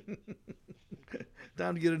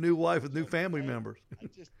 Time to get a new wife with new family members. I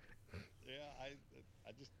just,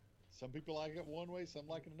 some people like it one way, some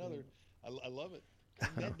like it another. I love it.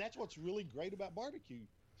 That's what's really great about barbecue,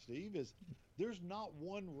 Steve, is there's not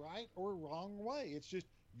one right or wrong way. It's just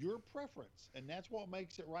your preference, and that's what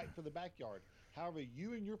makes it right for the backyard. However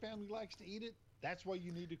you and your family likes to eat it, that's why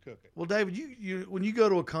you need to cook it. Well, David, you when you go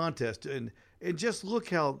to a contest and just look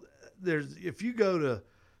how if you go to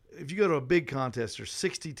a big contest, there's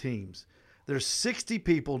 60 teams. There's 60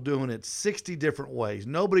 people doing it 60 different ways.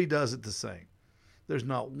 Nobody does it the same. There's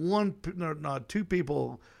not two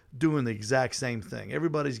people doing the exact same thing.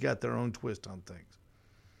 Everybody's got their own twist on things.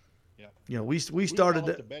 Yeah. We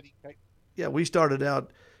started. We started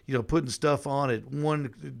out, putting stuff on at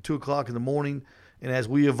 1, 2 o'clock in the morning, and as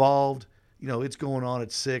we evolved, it's going on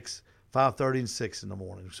at 6, 5:30, and 6 in the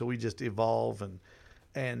morning. So we just evolve, and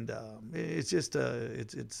it's just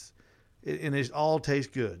and it all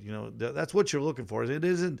tastes good. That's what you're looking for. It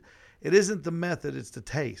isn't the method; it's the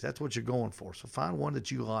taste. That's what you're going for. So find one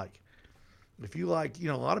that you like. If you like,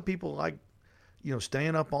 a lot of people like,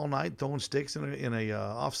 staying up all night throwing sticks in a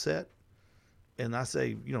offset, and I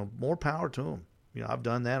say, more power to them. I've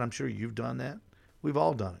done that. I'm sure you've done that. We've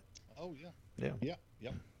all done it. Oh yeah.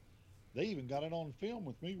 Yeah. They even got it on film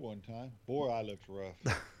with me one time. Boy, I looked rough.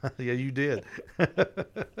 Yeah, you did.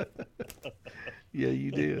 Yeah,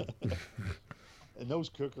 you did. And those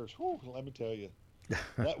cookers, let me tell you,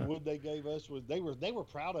 that wood they gave us they were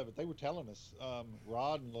proud of it. They were telling us,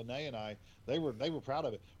 Rod and Lene and I, they were proud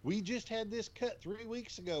of it. We just had this cut 3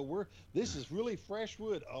 weeks ago. This is really fresh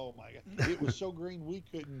wood. Oh my God, it was so green we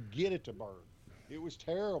couldn't get it to burn. It was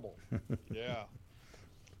terrible. Yeah.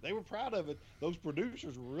 They were proud of it. Those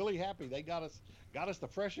producers were really happy. They got us the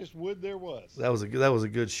freshest wood there was. That was a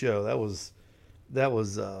good show. That was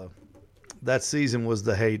that season was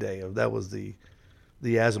the heyday of that was the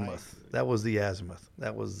azimuth. That was the azimuth.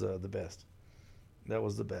 That was the best. That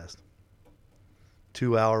was the best.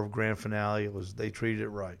 2 hour grand finale. They treated it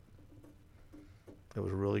right. It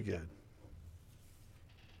was really good.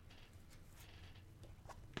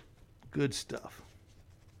 Good stuff.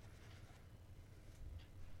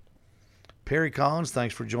 Perry Collins,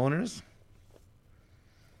 thanks for joining us.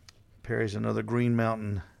 Perry's another Green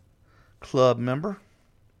Mountain Club member.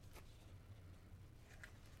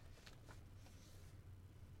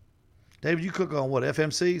 David, you cook on what?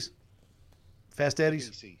 FMCs? Fast Eddie's?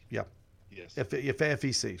 FEC. Yeah. Yes.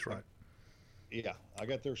 FECs, right. Yeah. I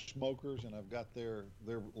got their smokers and I've got their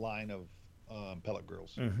line of pellet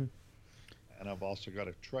grills. Mm-hmm. And I've also got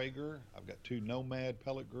a Traeger. I've got 2 Nomad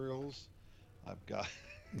pellet grills. I've got...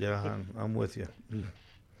 Yeah, I'm with you.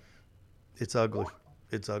 It's ugly.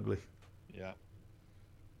 It's ugly. Yeah.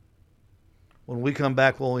 When we come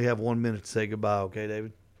back, we'll only have 1 minute to say goodbye, okay,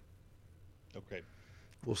 David? Okay.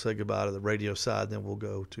 We'll say goodbye to the radio side, then we'll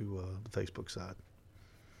go to the Facebook side.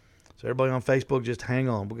 So everybody on Facebook, just hang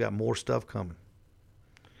on. We got more stuff coming.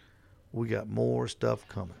 We got more stuff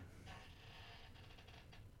coming.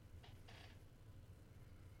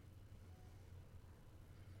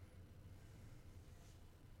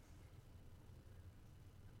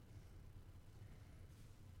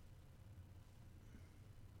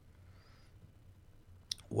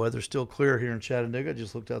 Weather's still clear here in Chattanooga. I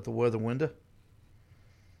just looked out the weather window.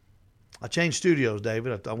 I changed studios,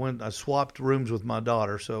 David. I swapped rooms with my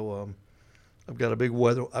daughter, so I've got a big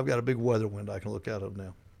weather window I can look out of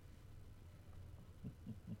now.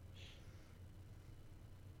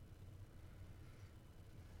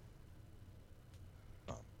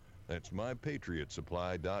 That's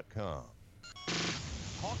mypatriotsupply.com.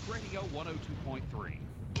 Talk Radio 102.3.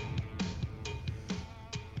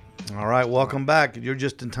 All right, welcome back. You're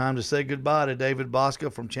just in time to say goodbye to David Bouska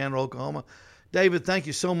from Chandler, Oklahoma. David, thank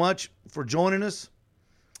you so much for joining us.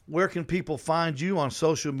 Where can people find you on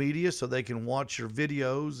social media so they can watch your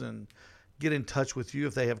videos and get in touch with you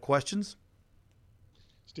if they have questions?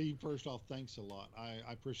 Steve, first off, thanks a lot. I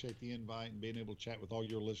appreciate the invite and being able to chat with all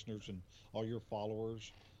your listeners and all your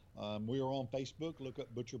followers. We are on Facebook. Look up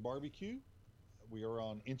Butcher Barbecue. We are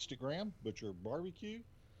on Instagram, Butcher Barbecue.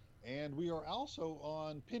 And we are also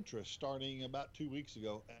on Pinterest starting about 2 weeks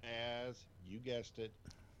ago as, you guessed it,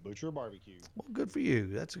 Butcher Barbecue. Well, good for you.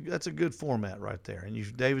 That's a good format right there.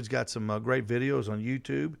 And David's got some great videos on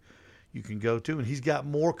YouTube you can go to, and he's got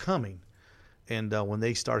more coming. And when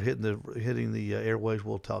they start hitting the airwaves,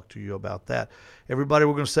 we'll talk to you about that. Everybody,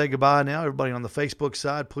 we're going to say goodbye now. Everybody on the Facebook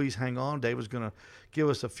side, please hang on. David's going to give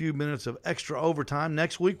us a few minutes of extra overtime.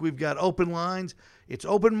 Next week, we've got open lines. It's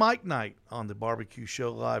open mic night on the Barbecue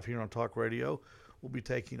Show live here on Talk Radio. We'll be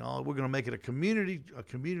taking all. We're going to make it a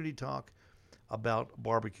community talk about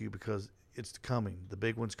barbecue because it's coming. The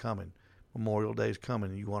big one's coming. Memorial Day is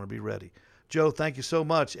coming, and you want to be ready. Joe, thank you so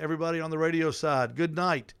much. Everybody on the radio side, good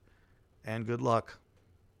night. And good luck.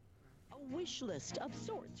 A wish list of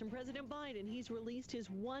sorts from President Biden. He's released his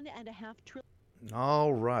 $1.5 trillion.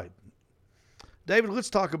 All right. David,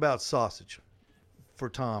 let's talk about sausage for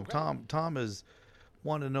Tom. Okay. Tom is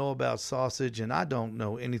wanting to know about sausage, and I don't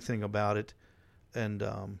know anything about it. And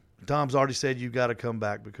Tom's already said you've got to come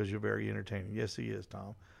back because you're very entertaining. Yes, he is,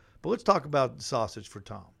 Tom. But let's talk about sausage for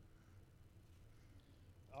Tom.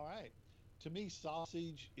 All right. To me,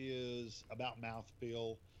 sausage is about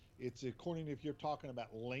mouthfeel. It's according if you're talking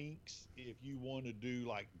about links, if you want to do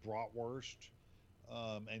like bratwurst,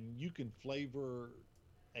 and you can flavor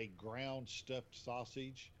a ground stuffed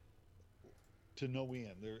sausage to no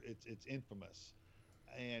end. It's infamous,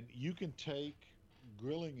 and you can take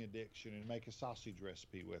grilling addiction and make a sausage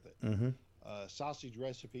recipe with it. Mm-hmm. Sausage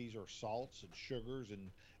recipes are salts and sugars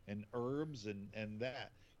and herbs and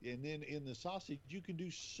that. And then in the sausage, you can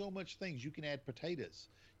do so much things. You can add potatoes.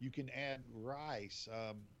 You can add rice.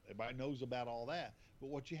 Everybody knows about all that. But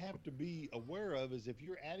what you have to be aware of is if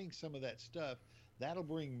you're adding some of that stuff, that'll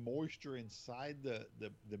bring moisture inside the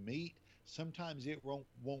meat. Sometimes it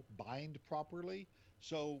won't bind properly.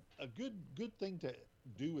 So a good thing to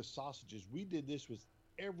do with sausages, we did this with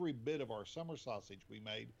every bit of our summer sausage we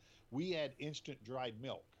made. We add instant dried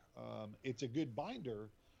milk. It's a good binder,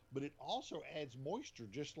 but it also adds moisture,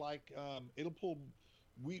 just like it'll pull.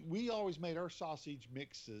 We always made our sausage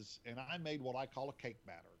mixes, and I made what I call a cake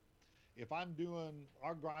batter. If I'm doing,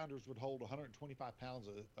 our grinders would hold 125 pounds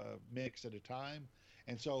of mix at a time.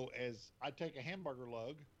 And so as I take a hamburger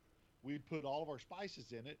lug, we put all of our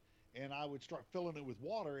spices in it, and I would start filling it with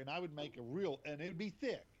water, and I would make and it'd be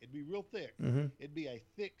thick. It'd be real thick. Mm-hmm. It'd be a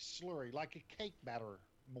thick slurry, like a cake batter,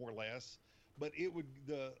 more or less. But it would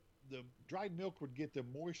the dried milk would get the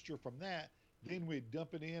moisture from that. Then we'd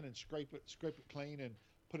dump it in and scrape it clean, and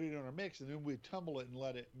put it in our mix, and then we'd tumble it and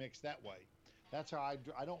let it mix that way. That's how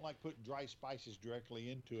I don't like putting dry spices directly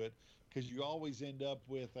into it, because you always end up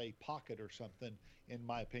with a pocket or something, in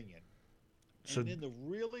my opinion. So And then the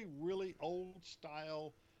really, really old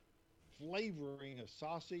style flavoring of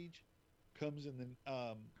sausage comes in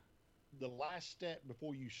the last step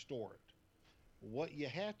before you store it. What you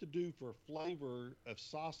have to do for flavor of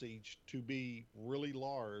sausage to be really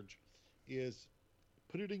large is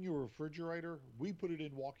put it in your refrigerator. We put it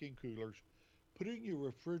in walk-in coolers. Put it in your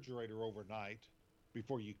refrigerator overnight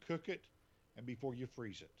before you cook it and before you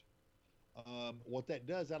freeze it. What that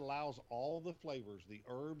does, that allows all the flavors, the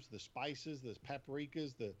herbs, the spices, the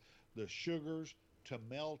paprikas, the sugars to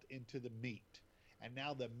melt into the meat. And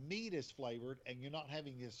now the meat is flavored, and you're not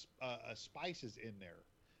having this spices in there.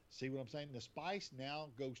 See what I'm saying? The spice now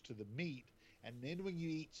goes to the meat, and then when you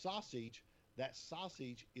eat sausage, that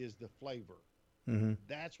sausage is the flavor. Mm-hmm.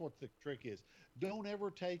 That's what the trick is. Don't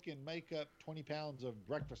ever take and make up 20 pounds of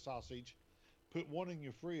breakfast sausage, put one in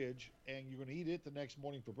your fridge, and you're going to eat it the next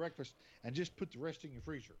morning for breakfast, and just put the rest in your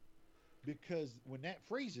freezer. Because when that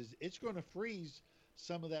freezes, it's going to freeze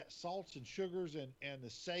some of that salts and sugars and the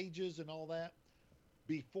sages and all that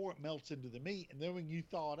before it melts into the meat. And then when you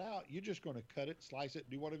thaw it out, you're just going to cut it, slice it,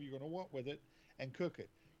 do whatever you're going to want with it, and cook it.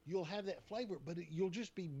 You'll have that flavor, but you'll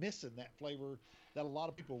just be missing that flavor that a lot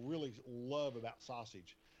of people really love about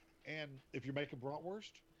sausage. And if you're making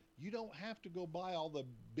bratwurst, you don't have to go buy all the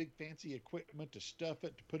big fancy equipment to stuff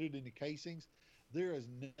it, to put it into casings. There is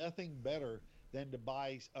nothing better than to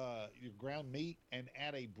buy your ground meat and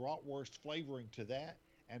add a bratwurst flavoring to that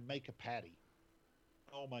and make a patty.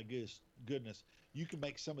 Oh my goodness. You can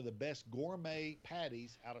make some of the best gourmet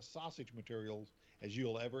patties out of sausage materials as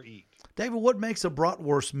you'll ever eat. David, what makes a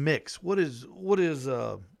bratwurst mix?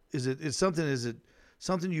 Is it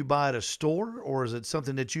something you buy at a store, or is it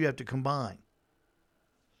something that you have to combine?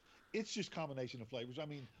 It's just combination of flavors. I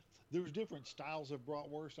mean, there's different styles of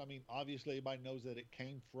bratwurst. I mean, obviously everybody knows that it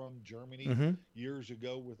came from Germany Mm-hmm. years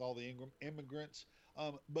ago with all the immigrants.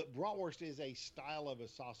 But bratwurst is a style of a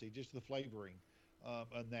sausage, just the flavoring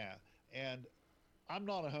on that. And I'm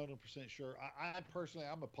not 100% sure. I personally,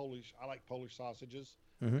 I like Polish sausages.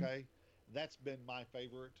 Mm-hmm. Okay. That's been my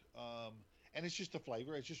favorite. And it's just a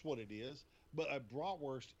flavor. It's just what it is. But a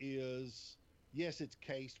bratwurst is, yes, it's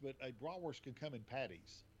cased, but a bratwurst can come in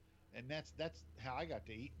patties. And that's how I got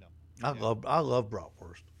to eating them. I love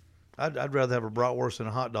bratwurst. I'd rather have a bratwurst than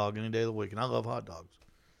a hot dog any day of the week, and I love hot dogs.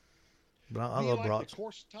 But I Do you love like brats. the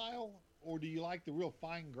coarse style, or do you like the real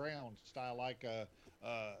fine ground style, like a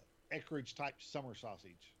Eckrich type summer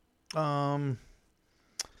sausage? Um,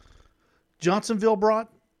 Johnsonville brat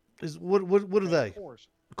is what are they? Coarse.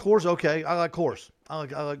 Coarse, okay. I like coarse. I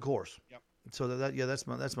like coarse. Yep. So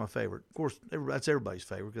that's my favorite. Of course, that's everybody's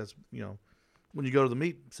favorite. Because when you go to the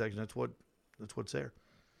meat section, that's what's there.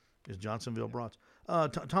 Is Johnsonville brats.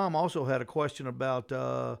 Tom also had a question about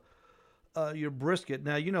your brisket.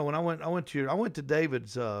 Now when I went to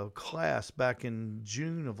David's class back in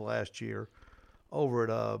June of last year over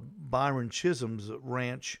at Byron Chisholm's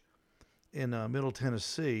ranch in Middle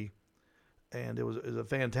Tennessee, and it was a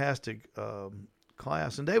fantastic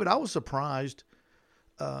class. And David, I was surprised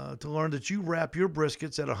to learn that you wrap your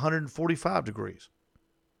briskets at 145 degrees.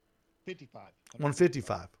 55.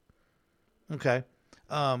 155. Okay.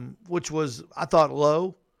 Which was, I thought,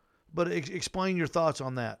 low, but explain your thoughts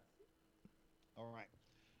on that. All right.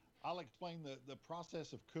 I'll explain the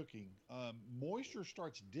process of cooking. Moisture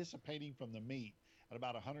starts dissipating from the meat at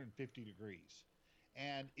about 150 degrees.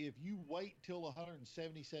 And if you wait till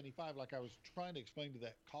 170, 75, like I was trying to explain to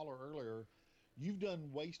that caller earlier, you've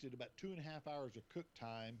wasted about 2.5 hours of cook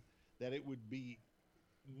time that it would be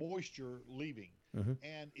moisture leaving. Mm-hmm.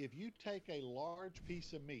 And if you take a large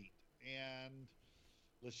piece of meat, and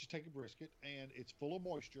let's just take a brisket, and it's full of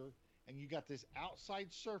moisture, and you got this outside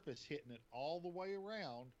surface hitting it all the way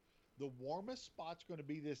around, the warmest spot's going to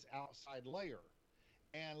be this outside layer.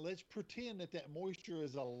 And let's pretend that moisture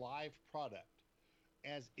is a live product.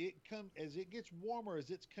 As it gets warmer, as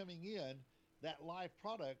it's coming in, that live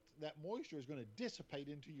product, that moisture is going to dissipate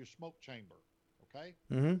into your smoke chamber. Okay.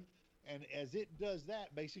 Mm-hmm. And as it does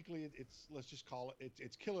that, basically, let's just call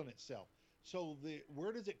it's killing itself. So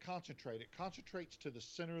where does it concentrate? It concentrates to the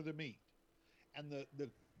center of the meat, and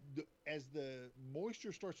as the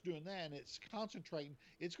moisture starts doing that, and it's concentrating,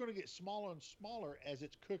 it's going to get smaller and smaller as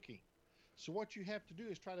it's cooking. So what you have to do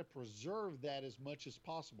is try to preserve that as much as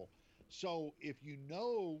possible. So if you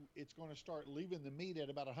know it's going to start leaving the meat at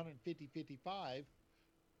about 150, 55,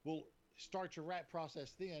 well, start your wrap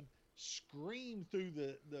process then. Scream through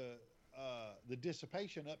the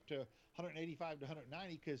dissipation up to 185 to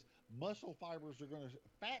 190 because muscle fibers are going to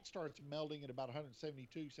fat starts melting at about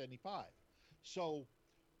 172, 75. So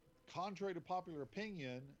contrary to popular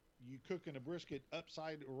opinion, you cooking a brisket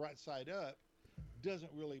upside or right side up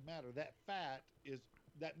doesn't really matter. That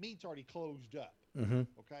meat's already closed up. Mm-hmm.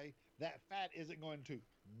 Okay, that fat isn't going to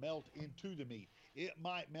melt into the meat. It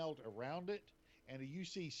might melt around it. And you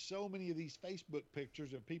see so many of these Facebook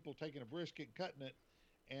pictures of people taking a brisket, cutting it,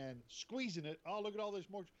 and squeezing it. Oh, look at all this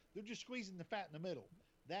more. They're just squeezing the fat in the middle.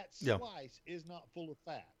 That slice is not full of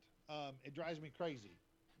fat. It drives me crazy.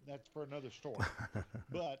 That's for another story.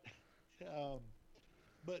 but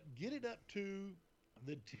get it up to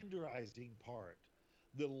the tenderizing part.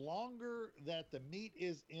 The longer that the meat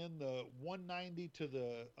is in the 190 to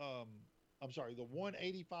the the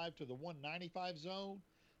 185 to the 195 zone,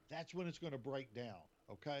 that's when it's going to break down.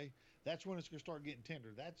 Okay, that's when it's going to start getting tender.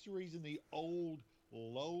 That's the reason the old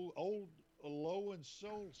low and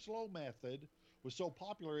so slow method was so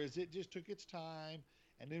popular. Is it just took its time,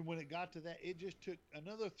 and then when it got to that, it just took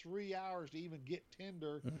another 3 hours to even get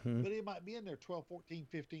tender. Mm-hmm. But it might be in there 12, 14,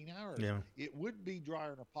 15 hours. Yeah. It would be drier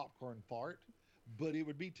than a popcorn fart, but it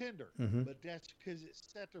would be tender. Mm-hmm. But that's because it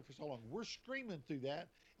sat there for so long. We're screaming through that,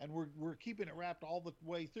 and we're keeping it wrapped all the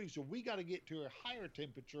way through. So we got to get to a higher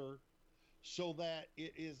temperature so that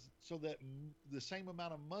the same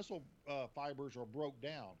amount of muscle fibers are broke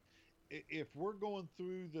down. If we're going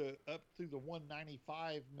through up through the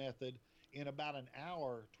 195 method in about an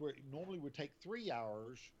hour, to where it normally would take 3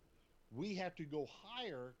 hours, we have to go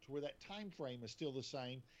higher to where that time frame is still the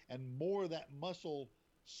same, and more of that muscle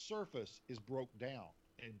surface is broke down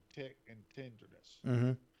in tenderness.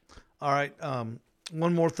 Mm-hmm. All right.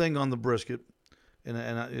 One more thing on the brisket,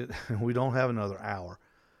 and we don't have another hour.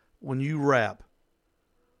 When you wrap,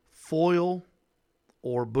 foil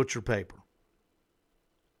or butcher paper?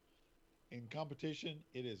 In competition,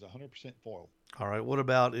 it is 100% foil. All right. What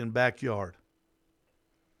about in backyard?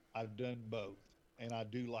 I've done both, and I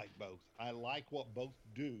do like both. I like what both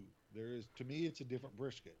do. To me, it's a different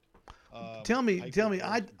brisket. Tell me.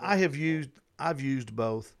 I've used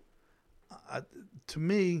both. To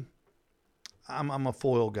me, I'm a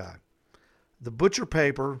foil guy. The butcher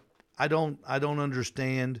paper, I don't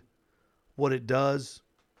understand what it does.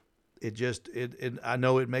 I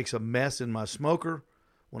know it makes a mess in my smoker.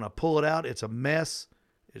 When I pull it out, it's a mess.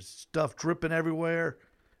 It's stuff dripping everywhere.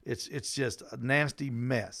 It's just a nasty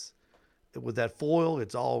mess. With that foil,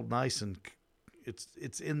 it's all nice and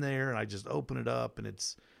it's in there, and I just open it up and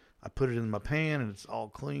I put it in my pan and it's all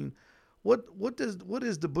clean. What is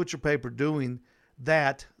the butcher paper doing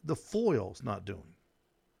that the foil's not doing?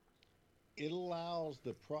 It allows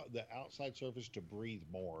the outside surface to breathe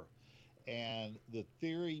more. And the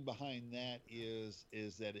theory behind that is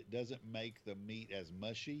that it doesn't make the meat as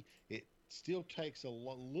mushy. It still takes a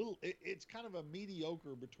little. It's kind of a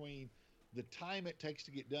mediocre between the time it takes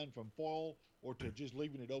to get done from foil or to just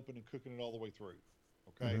leaving it open and cooking it all the way through.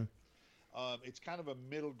 Okay, it's kind of a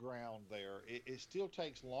middle ground there. It still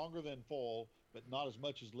takes longer than foil, but not as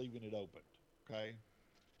much as leaving it open. Okay.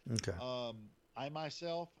 Okay. I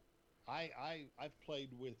myself, I've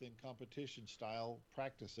played with in competition style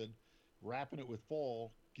practicing. Wrapping it with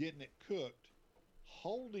foil, getting it cooked,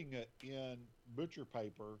 holding it in butcher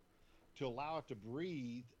paper to allow it to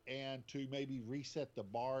breathe and to maybe reset the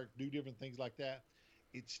bark, do different things like that.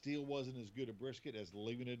 It still wasn't as good a brisket as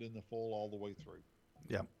leaving it in the foil all the way through.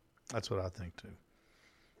 Yeah, that's what I think too.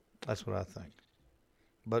 That's what I think.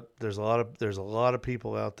 But there's a lot of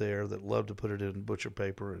people out there that love to put it in butcher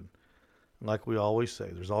paper, and like we always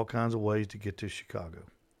say, there's all kinds of ways to get to Chicago.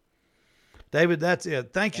 David, that's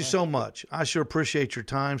it. Thank you so much. I sure appreciate your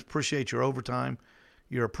time, appreciate your overtime.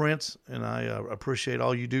 You're a prince, and I appreciate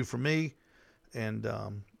all you do for me. And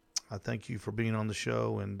I thank you for being on the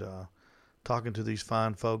show and talking to these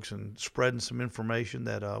fine folks and spreading some information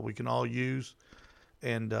that we can all use.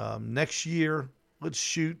 And next year, let's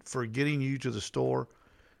shoot for getting you to the store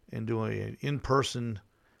and doing an in-person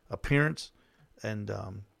appearance. And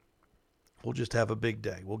we'll just have a big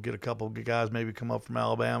day. We'll get a couple of guys maybe come up from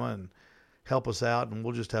Alabama and help us out, and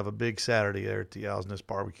we'll just have a big Saturday there at the Owl's Nest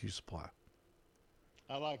Barbecue Supply.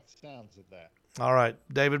 I like the sounds of that. All right.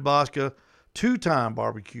 David Bouska, two-time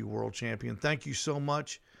barbecue world champion. Thank you so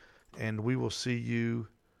much, and we will see you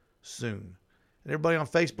soon. And everybody on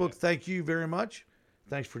Facebook, thank you very much.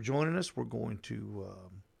 Thanks for joining us. We're going to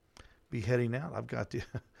be heading out. I've got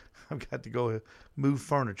to go move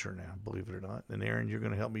furniture now, believe it or not. And Aaron, you're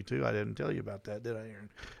going to help me too. I didn't tell you about that, did I,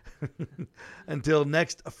 Aaron? Until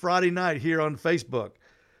next Friday night here on Facebook.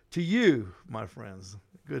 To you, my friends,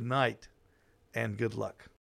 good night and good luck.